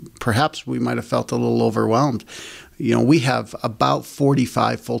to, perhaps we might have felt a little overwhelmed. We have about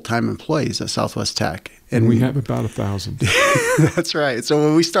 45 full-time employees at Southwest Tech. And we have about 1,000. That's right. So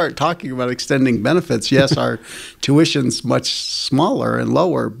when we start talking about extending benefits, yes, our tuition's much smaller and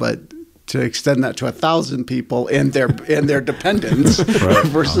lower, but to extend that to 1,000 people and their dependents right.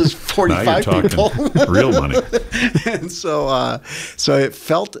 versus 45 people. Real money. And so it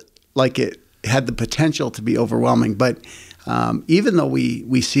felt like it had the potential to be overwhelming. But even though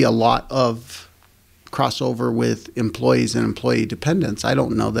we see a lot of crossover with employees and employee dependents, I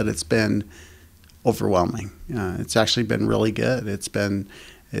don't know that it's been overwhelming. It's actually been really good. It's been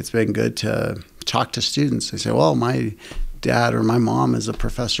good to talk to students. They say, well, my dad or my mom is a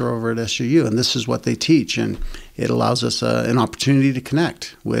professor over at SUU, and this is what they teach. And it allows us an opportunity to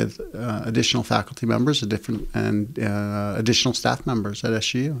connect with additional faculty members, additional staff members at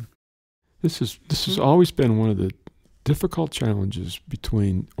SUU. This has always been one of the difficult challenges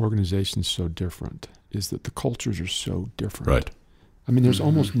between organizations so different, is that the cultures are so different. Right. I mean, there's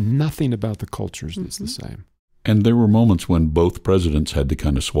almost nothing about the cultures that's the same. And there were moments when both presidents had to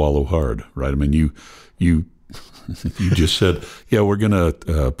kind of swallow hard, right? I mean, you just said, yeah, we're going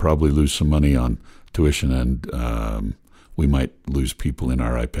to probably lose some money on tuition, and we might lose people in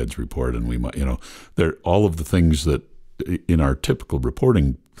our iPads report, and we might, there all of the things that in our typical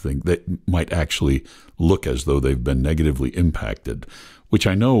reporting thing that might actually look as though they've been negatively impacted, which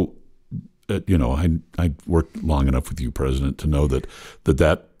I know, I worked long enough with you, President, to know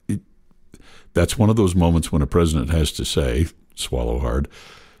that's one of those moments when a president has to say, swallow hard,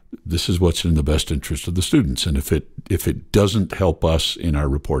 this is what's in the best interest of the students. And if it doesn't help us in our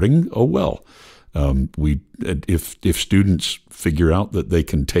reporting, oh well. If students figure out that they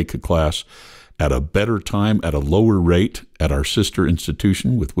can take a class at a better time, at a lower rate, at our sister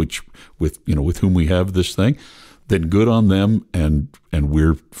institution with whom we have this thing, then good on them, and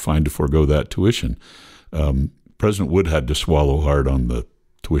we're fine to forego that tuition. President Wood had to swallow hard on the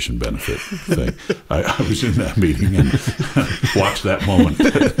tuition benefit thing. I was in that meeting and watched that moment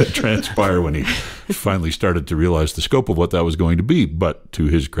transpire when he finally started to realize the scope of what that was going to be. But to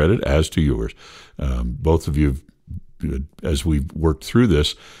his credit, as to yours, both of you, as we've worked through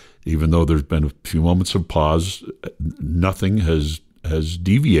this, even though there's been a few moments of pause, nothing has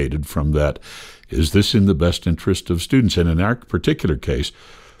deviated from that. Is this in the best interest of students? And in our particular case,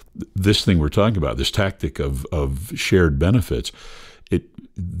 this thing we're talking about, this tactic of shared benefits,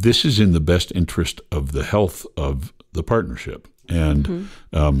 this is in the best interest of the health of the partnership. And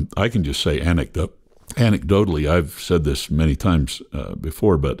I can just say anecdotally, I've said this many times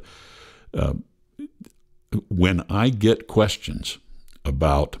before, but when I get questions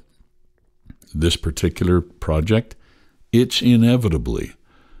about this particular project, it's inevitably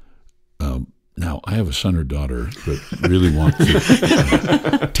now I have a son or daughter that really want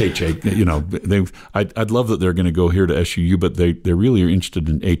to take I'd love that they're going to go here to SUU, but they really are interested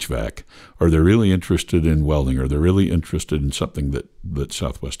in HVAC, or they're really interested in welding, or they're really interested in something that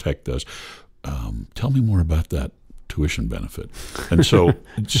Southwest Tech does. Tell me more about that tuition benefit. And so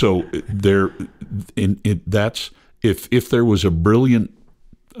that's if there was a brilliant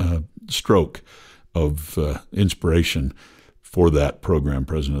stroke of inspiration for that program,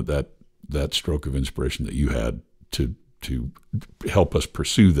 President, that stroke of inspiration that you had to help us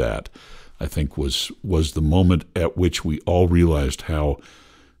pursue that, I think was the moment at which we all realized how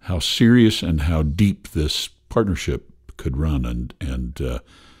serious and how deep this partnership could run. And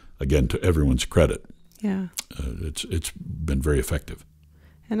again, to everyone's credit, it's been very effective.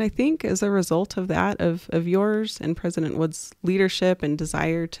 And I think as a result of that, of yours and President Wood's leadership and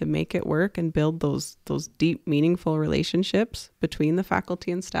desire to make it work and build those deep, meaningful relationships between the faculty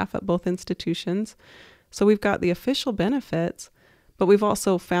and staff at both institutions. So we've got the official benefits, but we've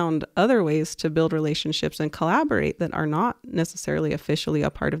also found other ways to build relationships and collaborate that are not necessarily officially a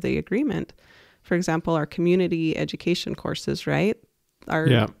part of the agreement. For example, our community education courses, right?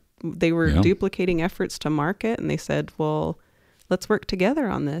 Yeah. They were duplicating efforts to market, and they said, well, let's work together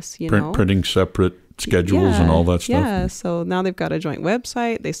on this, Printing separate schedules and all that stuff. Yeah, so now they've got a joint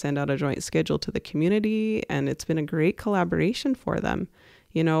website. They send out a joint schedule to the community, and it's been a great collaboration for them.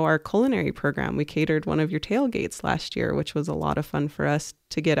 Our culinary program, we catered one of your tailgates last year, which was a lot of fun for us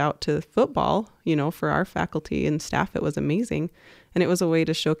to get out to football, for our faculty and staff. It was amazing. And it was a way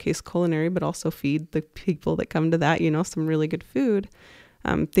to showcase culinary, but also feed the people that come to that, some really good food.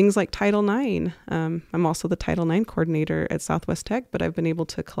 Things like Title IX. I'm also the Title IX coordinator at Southwest Tech, but I've been able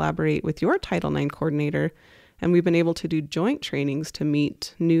to collaborate with your Title IX coordinator, and we've been able to do joint trainings to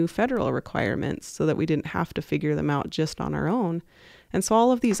meet new federal requirements so that we didn't have to figure them out just on our own. And so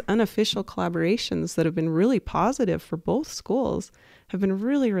all of these unofficial collaborations that have been really positive for both schools have been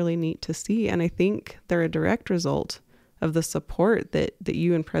really, really neat to see. And I think they're a direct result of the support that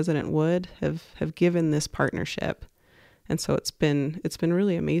you and President Wood have given this partnership. And so it's been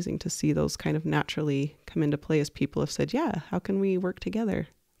really amazing to see those kind of naturally come into play as people have said, yeah, how can we work together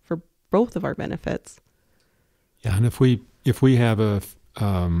for both of our benefits? Yeah, and if we have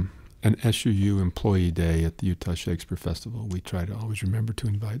an SUU employee day at the Utah Shakespeare Festival, we try to always remember to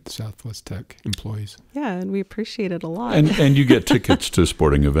invite the Southwest Tech employees. Yeah, and we appreciate it a lot. And you get tickets to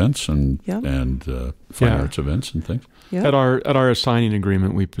sporting events and fine arts events and things. Yep. At our signing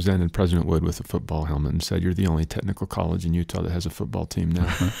agreement, we presented President Wood with a football helmet and said, "You're the only technical college in Utah that has a football team now."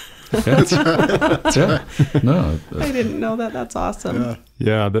 That's right. Yeah. No, I didn't know that. That's awesome.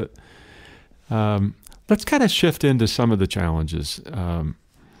 Yeah. Let's kind of shift into some of the challenges.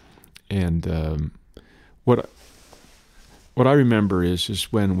 What I remember is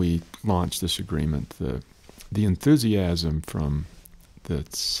when we launched this agreement, the enthusiasm from the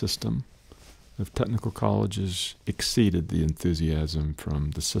system of technical colleges exceeded the enthusiasm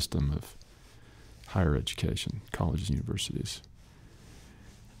from the system of higher education, colleges and universities.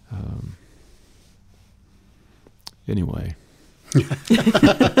 Anyway.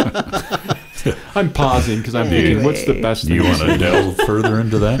 I'm pausing because I'm thinking, what's the best thing? Do you want to delve further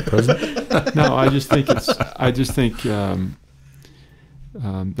into that, President? No, I just think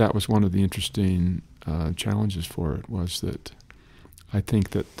that was one of the interesting challenges for it, was that I think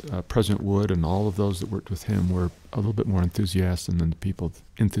that President Wood and all of those that worked with him were a little bit more enthusiastic than the people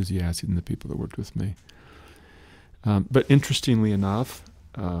that worked with me. But interestingly enough,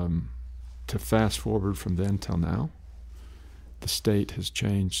 to fast forward from then till now, the state has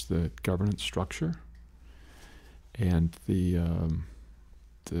changed the governance structure, and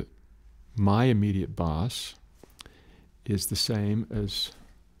my immediate boss is the same as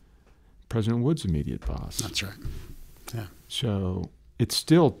President Wood's immediate boss. That's right. Yeah. So it's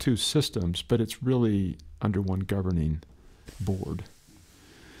still two systems, but it's really under one governing board.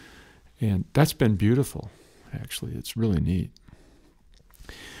 And that's been beautiful, actually. It's really neat.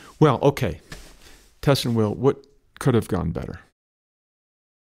 Well, okay. Tess and Will, what could have gone better?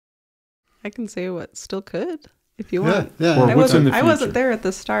 I can say what still could, if you want. Yeah. Or what's in the future? I wasn't there at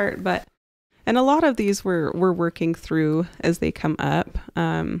the start, and a lot of these we're working through as they come up.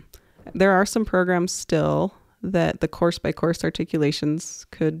 There are some programs still that the course-by-course articulations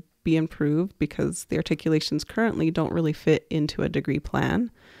could be improved because the articulations currently don't really fit into a degree plan.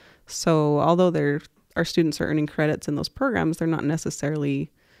 So although our students are earning credits in those programs, they're not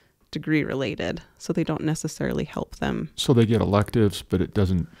necessarily degree related, so they don't necessarily help them. So they get electives, but it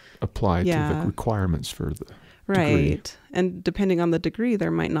doesn't apply to the requirements for the right degree. And depending on the degree,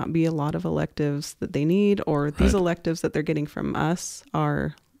 there might not be a lot of electives that they need, or these electives that they're getting from us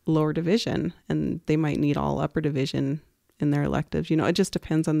are lower division, and they might need all upper division in their electives. It just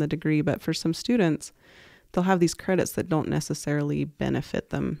depends on the degree, but for some students, they'll have these credits that don't necessarily benefit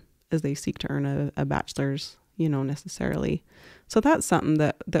them as they seek to earn a bachelor's, necessarily. So that's something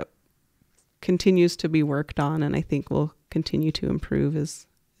that continues to be worked on, and I think will continue to improve as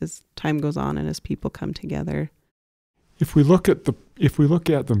time goes on and as people come together. If we look at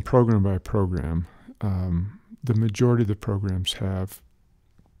them program by program, the majority of the programs have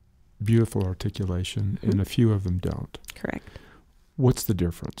beautiful articulation, and a few of them don't. Correct. What's the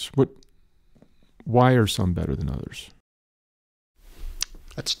difference? Why are some better than others?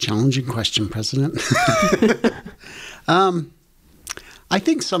 That's a challenging question, President. I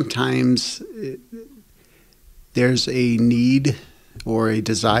think sometimes there's a need or a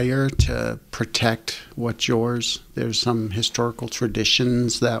desire to protect what's yours. There's some historical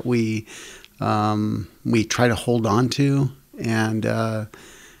traditions that we try to hold on to, and there's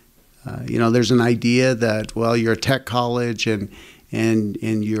an idea that, well, you're a tech college and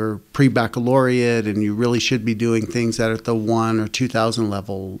you're pre-baccalaureate and you really should be doing things that are at the 1,000 or 2,000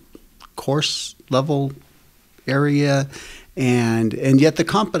 level. course level area, and yet the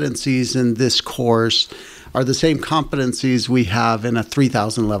competencies in this course are the same competencies we have in a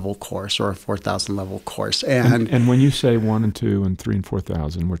 3,000 level course or a 4,000 level course. And when you say 1 and 2 and 3 and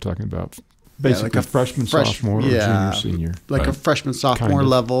 4,000, we're talking about basically like a freshman, sophomore, or junior, senior. Like a freshman, sophomore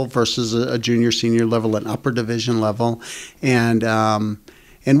level versus a junior, senior level, an upper division level.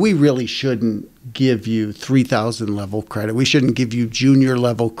 And we really shouldn't give you 3,000 level credit. We shouldn't give you junior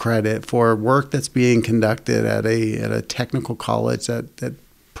level credit for work that's being conducted at a technical college that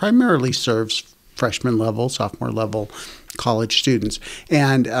primarily serves freshman level, sophomore level college students.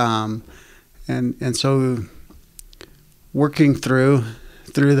 And so working through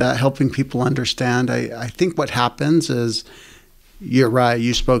that, helping people understand, I think what happens is, you're right,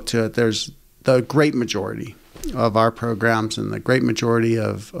 you spoke to it, there's the great majority of our programs and the great majority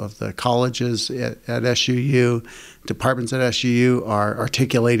of the colleges at SUU, departments at SUU are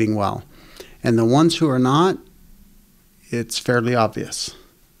articulating well. And the ones who are not, it's fairly obvious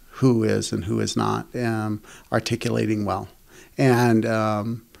who is and who is not articulating well. And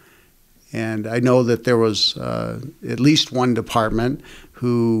I know that there was at least one department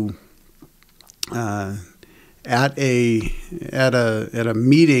who at a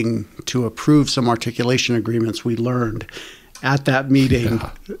meeting to approve some articulation agreements, we learned at that meeting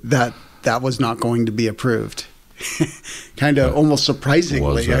that was not going to be approved. Kind of almost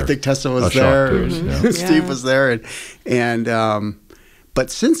surprisingly, I think Tessa was there, and Steve was there, and but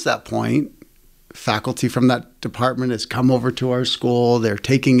since that point, faculty from that department has come over to our school. They're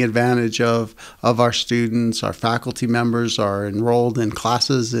taking advantage of our students. Our faculty members are enrolled in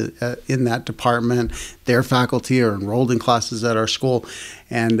classes in that department. Their faculty are enrolled in classes at our school,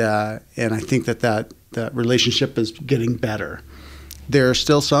 and I think that relationship is getting better. There are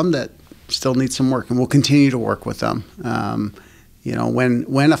still some that still need some work, and we'll continue to work with them.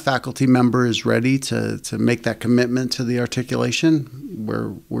 When a faculty member is ready to make that commitment to the articulation,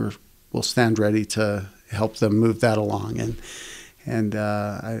 we'll stand ready to help them move that along. And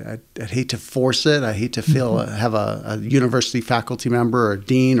I'd hate to force it. I hate to have a university faculty member or a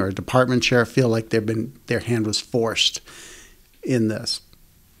dean or a department chair feel like their hand was forced in this.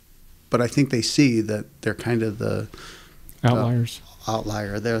 But I think they see that they're kind of the outliers.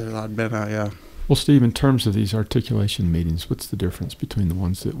 They're the odd man out, yeah. Well, Steve, in terms of these articulation meetings, what's the difference between the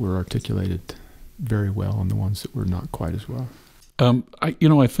ones that were articulated very well and the ones that were not quite as well?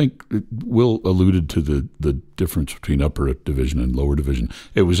 I think Will alluded to the difference between upper division and lower division.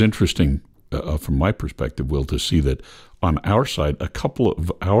 It was interesting from my perspective, Will, to see that on our side, a couple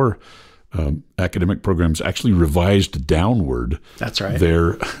of our academic programs actually revised downward. That's right.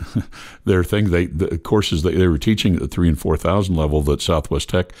 Their thing. The courses they were teaching at the 3,000 and 4,000 level that Southwest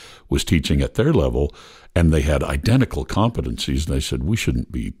Tech was teaching at their level, and they had identical competencies. And they said we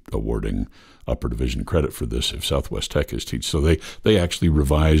shouldn't be awarding upper division credit for this if Southwest Tech is teaching. So they actually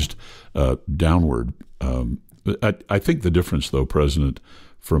revised downward. I think the difference, though, President,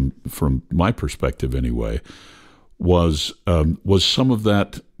 from my perspective anyway, was some of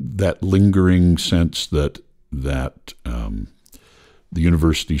that lingering sense that the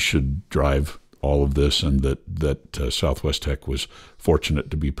university should drive all of this, and that Southwest Tech was fortunate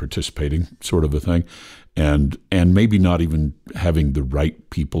to be participating, sort of a thing, and maybe not even having the right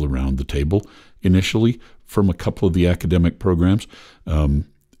people around the table initially from a couple of the academic programs,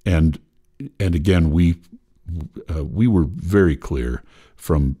 and again we were very clear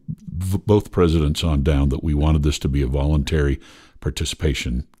from both presidents on down that we wanted this to be a voluntary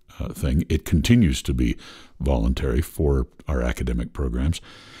participation thing. It continues to be voluntary for our academic programs.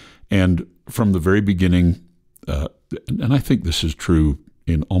 And from the very beginning, and I think this is true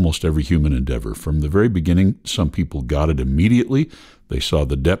in almost every human endeavor, from the very beginning, some people got it immediately. They saw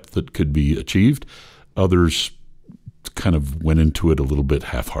the depth that could be achieved. Others kind of went into it a little bit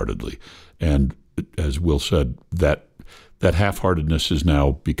half-heartedly. And as Will said, that half-heartedness is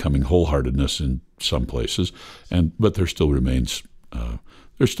now becoming wholeheartedness in some places, but there still remains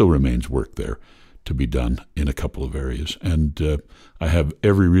work there to be done in a couple of areas. And I have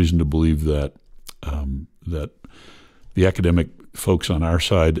every reason to believe that the academic folks on our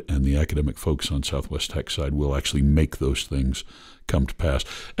side and the academic folks on Southwest Tech side will actually make those things come to pass.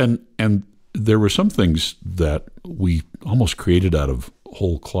 And there were some things that we almost created out of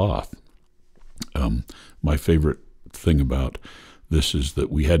whole cloth. My favorite thing about this is that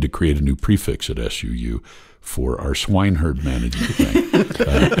we had to create a new prefix at SUU for our swine herd management thing.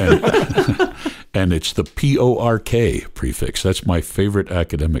 And it's the PORK prefix. That's my favorite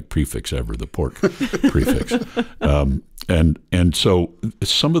academic prefix ever, the pork prefix. And so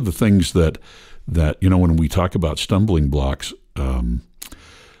some of the things that when we talk about stumbling blocks,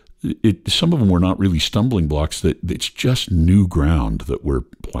 some of them were not really stumbling blocks. That it's just new ground that we're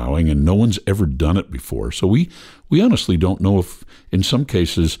plowing, and no one's ever done it before. So we honestly don't know if, in some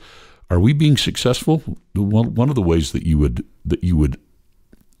cases, are we being successful. One of the ways that you would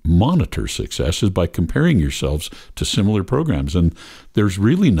monitor success is by comparing yourselves to similar programs, and there's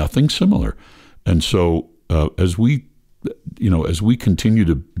really nothing similar. And so as we continue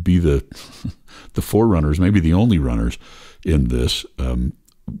to be the forerunners, maybe the only runners in this,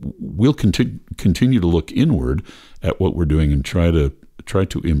 we'll continue to look inward at what we're doing and try to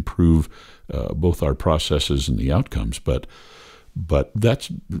improve both our processes and the outcomes. But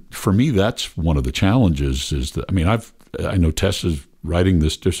that's, for me, that's one of the challenges. Is that, I know Tessa's writing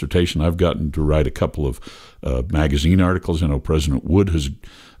this dissertation. I've gotten to write a couple of magazine articles. I know President Wood has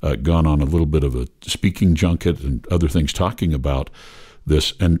gone on a little bit of a speaking junket and other things talking about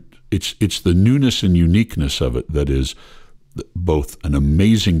this, and it's the newness and uniqueness of it that is both an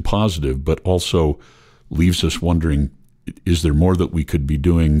amazing positive, but also leaves us wondering, is there more that we could be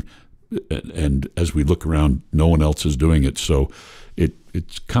doing? And as we look around, no one else is doing it. So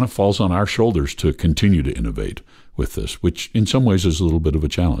it kind of falls on our shoulders to continue to innovate with this, which in some ways is a little bit of a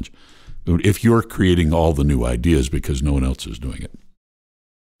challenge if you're creating all the new ideas because no one else is doing it.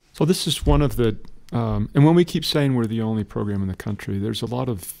 So this is one of the, and when we keep saying we're the only program in the country, there's a lot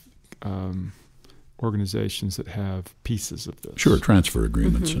of organizations that have pieces of this. Sure, transfer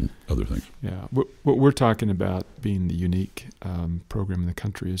agreements and other things. Yeah. What we're talking about being the unique program in the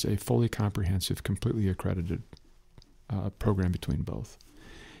country is a fully comprehensive, completely accredited program between both.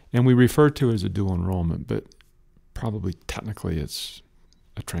 And we refer to it as a dual enrollment, but probably technically it's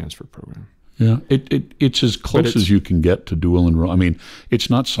a transfer program. Yeah, it's as close as you can get to dual enrollment. It's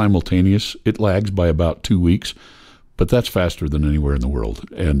not simultaneous. It lags by about 2 weeks. But that's faster than anywhere in the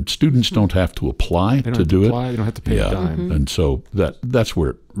world. And students don't have to apply to do it. They don't have to pay a dime. And so that's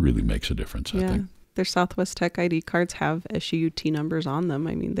where it really makes a difference, I think. Their Southwest Tech ID cards have SUUT numbers on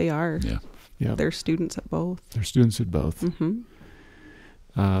them. They are. Yeah. They're students at both. They're students at both.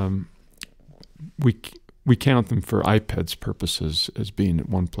 Mm-hmm. We count them for iPads purposes as being at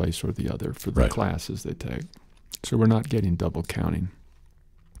one place or the other for the classes they take. So we're not getting double counting.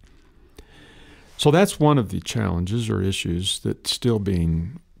 So that's one of the challenges or issues that's still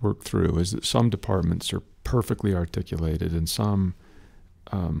being worked through, is that some departments are perfectly articulated and some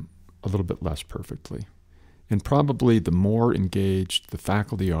a little bit less perfectly. And probably the more engaged the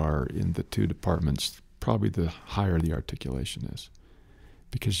faculty are in the two departments, probably the higher the articulation is,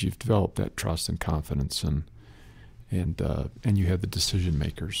 because you've developed that trust and confidence, and you have the decision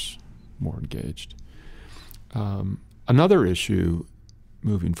makers more engaged. Another issue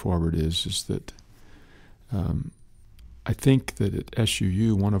moving forward is that I think that at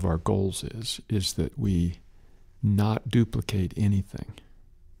SUU, one of our goals is that we not duplicate anything.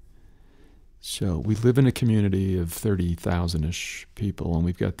 So we live in a community of 30,000-ish people, and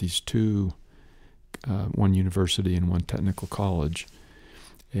we've got these two, one university and one technical college.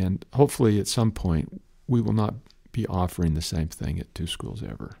 And hopefully at some point, we will not be offering the same thing at two schools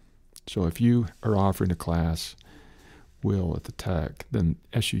ever. So if you are offering a class, Will, at the Tech, then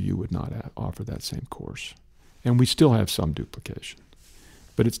SUU would not offer that same course. And we still have some duplication,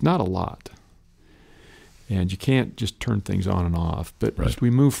 but it's not a lot. And you can't just turn things on and off. But as we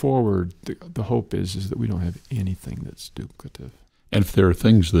move forward, the hope is that we don't have anything that's duplicative. And if there are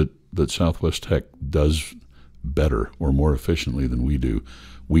things that Southwest Tech does better or more efficiently than we do,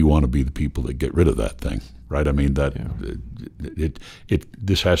 we want to be the people that get rid of that thing, right?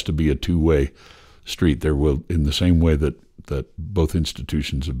 This has to be a two-way street. There will, in the same way that both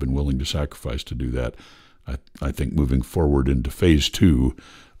institutions have been willing to sacrifice to do that. I think moving forward into phase 2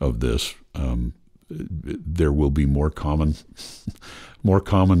 of this, there will be more common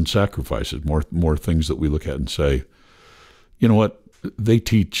sacrifices, more things that we look at and say, you know what, they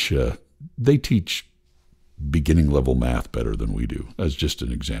teach beginning level math better than we do, as just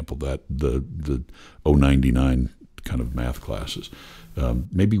an example. That the 099 kind of math classes,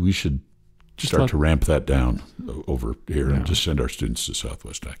 maybe we should start to ramp that down over here and just send our students to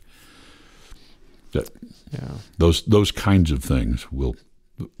Southwest Tech. Those kinds of things will.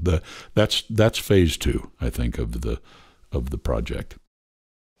 That's phase 2, I think, of the project.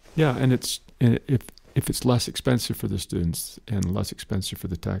 Yeah, and if it's less expensive for the students and less expensive for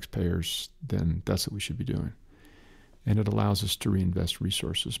the taxpayers, then that's what we should be doing. And it allows us to reinvest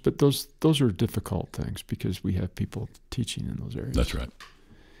resources. But those are difficult things because we have people teaching in those areas. That's right.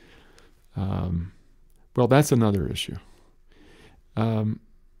 Well, that's another issue. Another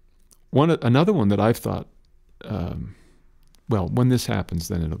one that I've thought, when this happens,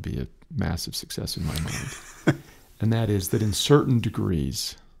 then it'll be a massive success in my mind. And that is that in certain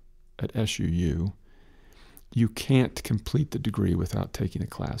degrees, at SUU, you can't complete the degree without taking a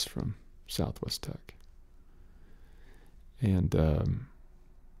class from Southwest Tech. And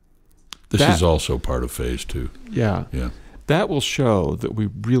this is also part of phase 2. Yeah. That will show that we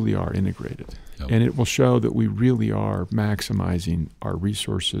really are integrated. Yep. And it will show that we really are maximizing our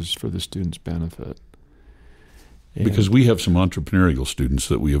resources for the students' benefit. Because we have some entrepreneurial students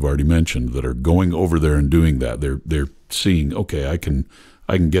that we have already mentioned that are going over there and doing that. They're seeing, okay, I can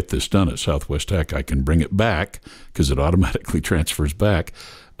get this done at Southwest Tech. I can bring it back because it automatically transfers back,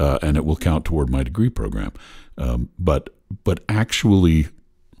 and it will count toward my degree program. But actually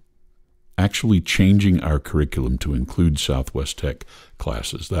changing our curriculum to include Southwest Tech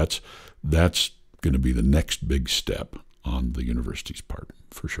classes, that's going to be the next big step on the university's part,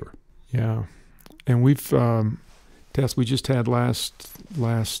 for sure. Yeah. And we've, Tess, we just had last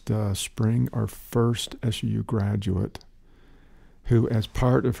spring our first SUU graduate who, as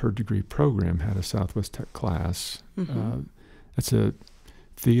part of her degree program, had a Southwest Tech class. Mm-hmm. That's a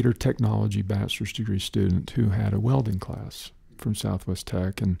theater technology bachelor's degree student who had a welding class from Southwest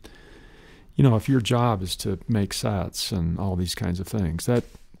Tech. And, you know, if your job is to make sets and all these kinds of things,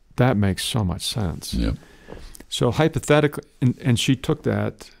 that makes so much sense. Yep. So hypothetically, and she took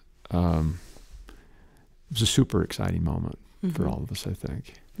that, it was a super exciting moment for all of us, I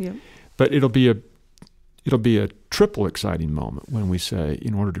think. Yep. But it'll be a triple exciting moment when we say,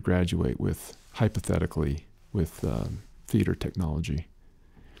 in order to graduate with, hypothetically, with theater technology,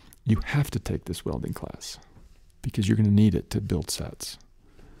 you have to take this welding class because you're going to need it to build sets.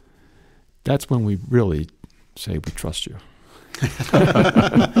 That's when we really say we trust you.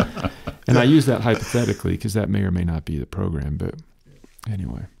 And I use that hypothetically because that may or may not be the program. But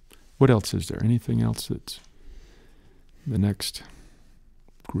anyway, what else is there? Anything else that's the next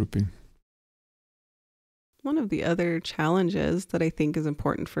grouping? One of the other challenges that I think is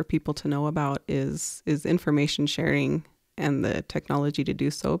important for people to know about is information sharing and the technology to do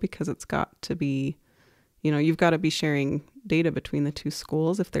so, because it's got to be, you know, you've got to be sharing data between the two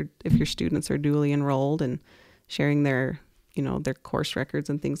schools if your students are duly enrolled and sharing their, you know, their course records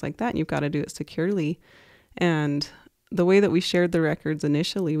and things like that. And you've got to do it securely. And the way that we shared the records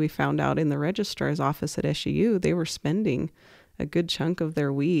initially, we found out in the registrar's office at SUU, they were spending a good chunk of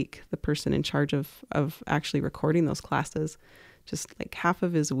their week, the person in charge of actually recording those classes, just like half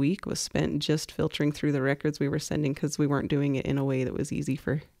of his week was spent just filtering through the records we were sending because we weren't doing it in a way that was easy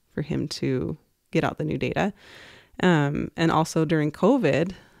for him to get out the new data. And also during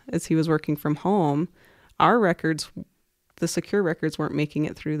COVID, as he was working from home, our records, the secure records, weren't making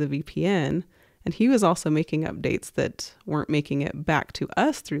it through the VPN. And he was also making updates that weren't making it back to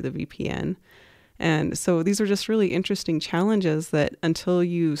us through the VPN. And so these are just really interesting challenges that until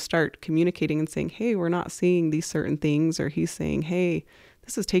you start communicating and saying, hey, we're not seeing these certain things, or he's saying, hey,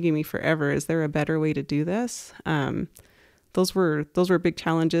 this is taking me forever. Is there a better way to do this? Those were big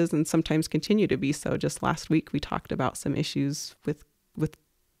challenges and sometimes continue to be so. Just last week, we talked about some issues with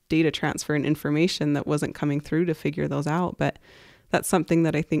data transfer and information that wasn't coming through to figure those out. But that's something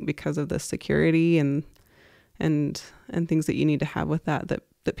that I think because of the security and things that you need to have with that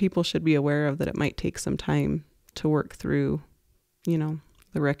people should be aware of, that it might take some time to work through, you know,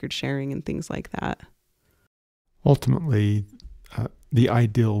 the record sharing and things like that. Ultimately, the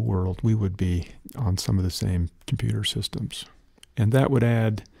ideal world, we would be on some of the same computer systems. And that would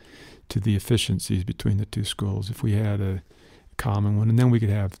add to the efficiencies between the two schools if we had a common one. And then we could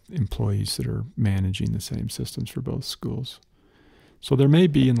have employees that are managing the same systems for both schools. So there may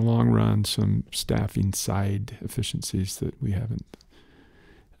be in the long run some staffing side efficiencies that we haven't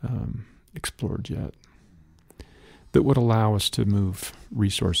explored yet that would allow us to move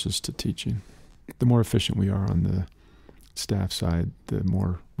resources to teaching. The more efficient we are on the staff side, the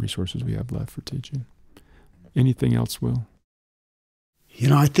more resources we have left for teaching. Anything else, Will? You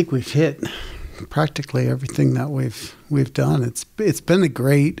know, I think we've hit practically everything that we've done. It's been a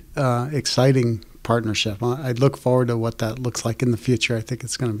great, exciting partnership. I look forward to what that looks like in the future. I think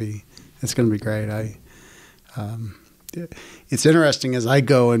it's going to be great. It's interesting as I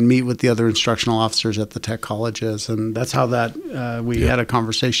go and meet with the other instructional officers at the tech colleges, and that's how we had a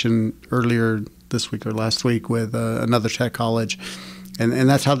conversation earlier this week or last week with another tech college, and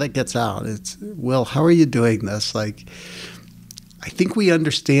that's how that gets out. It's, Will, how are you doing this? Like, I think we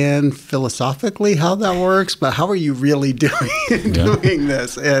understand philosophically how that works, but how are you really doing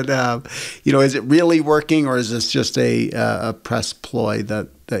this? And you know, is it really working, or is this just a press ploy that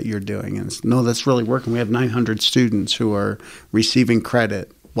you're doing? And no, that's really working. We have 900 students who are receiving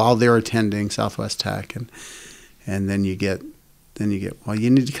credit while they're attending Southwest Tech, and then you get then you get, well, you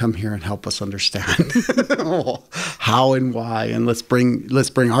need to come here and help us understand how and why, and let's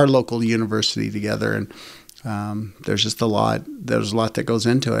bring our local university together. And there's just a lot that goes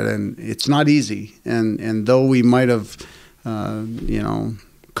into it, and it's not easy. And though we might have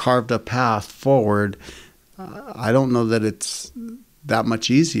carved a path forward, I don't know that it's that much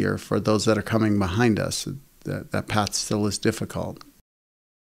easier for those that are coming behind us. That path still is difficult.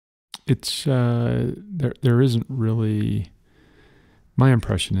 It's there isn't really, my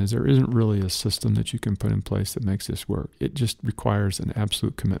impression is there isn't really a system that you can put in place that makes this work. It just requires an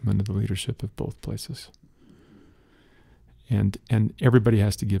absolute commitment to the leadership of both places. And everybody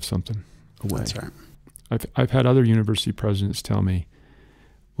has to give something away. That's right. I've had other university presidents tell me,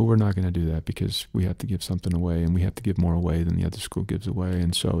 well, we're not going to do that because we have to give something away, and we have to give more away than the other school gives away,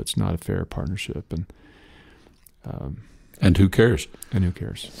 and so it's not a fair partnership. And who cares? And who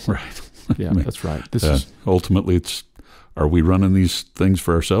cares? Right. Yeah, that's right. This is ultimately, are we running these things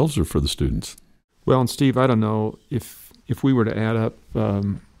for ourselves or for the students? Well, and Steve, I don't know if we were to add up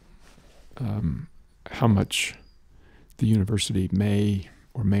how much the university may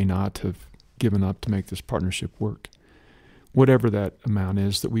or may not have given up to make this partnership work, whatever that amount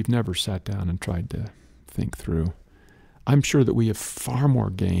is that we've never sat down and tried to think through, I'm sure that we have far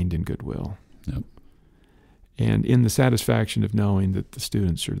more gained in goodwill. Yep. And in the satisfaction of knowing that the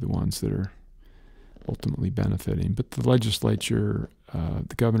students are the ones that are ultimately benefiting. But the legislature,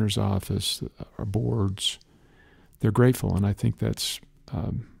 the governor's office, our boards, they're grateful, and I think that's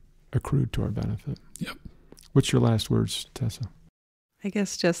accrued to our benefit. Yep. What's your last words, Tessa? I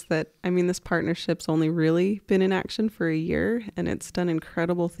guess just that, this partnership's only really been in action for a year, and it's done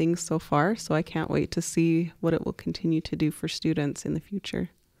incredible things so far, so I can't wait to see what it will continue to do for students in the future.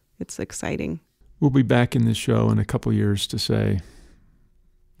 It's exciting. We'll be back in this show in a couple years to say,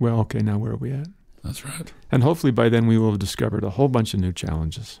 well, okay, now where are we at? That's right. And hopefully by then we will have discovered a whole bunch of new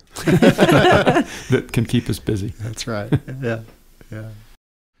challenges that can keep us busy. That's right. Yeah.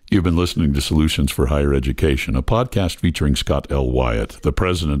 You've been listening to Solutions for Higher Education, a podcast featuring Scott L. Wyatt, the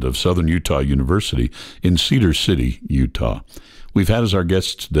president of Southern Utah University in Cedar City, Utah. We've had as our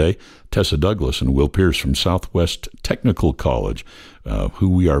guests today Tessa Douglas and Will Pierce from Southwest Technical College, who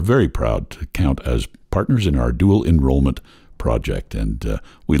we are very proud to count as partners in our dual enrollment project. And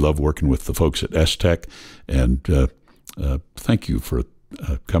we love working with the folks at STECH. And thank you for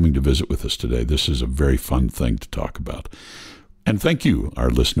coming to visit with us today. This is a very fun thing to talk about. And thank you, our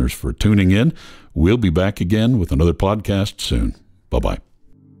listeners, for tuning in. We'll be back again with another podcast soon. Bye-bye.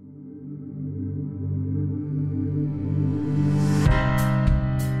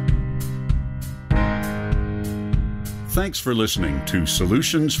 Thanks for listening to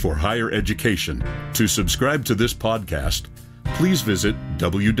Solutions for Higher Education. To subscribe to this podcast, please visit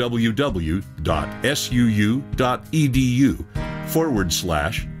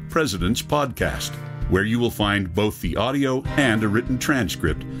www.suu.edu/President's Podcast, where you will find both the audio and a written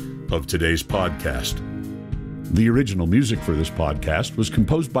transcript of today's podcast. The original music for this podcast was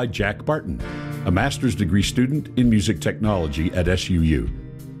composed by Jack Barton, a master's degree student in music technology at SUU.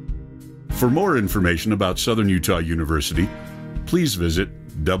 For more information about Southern Utah University, please visit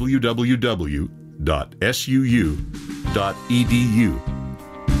www.suu.edu.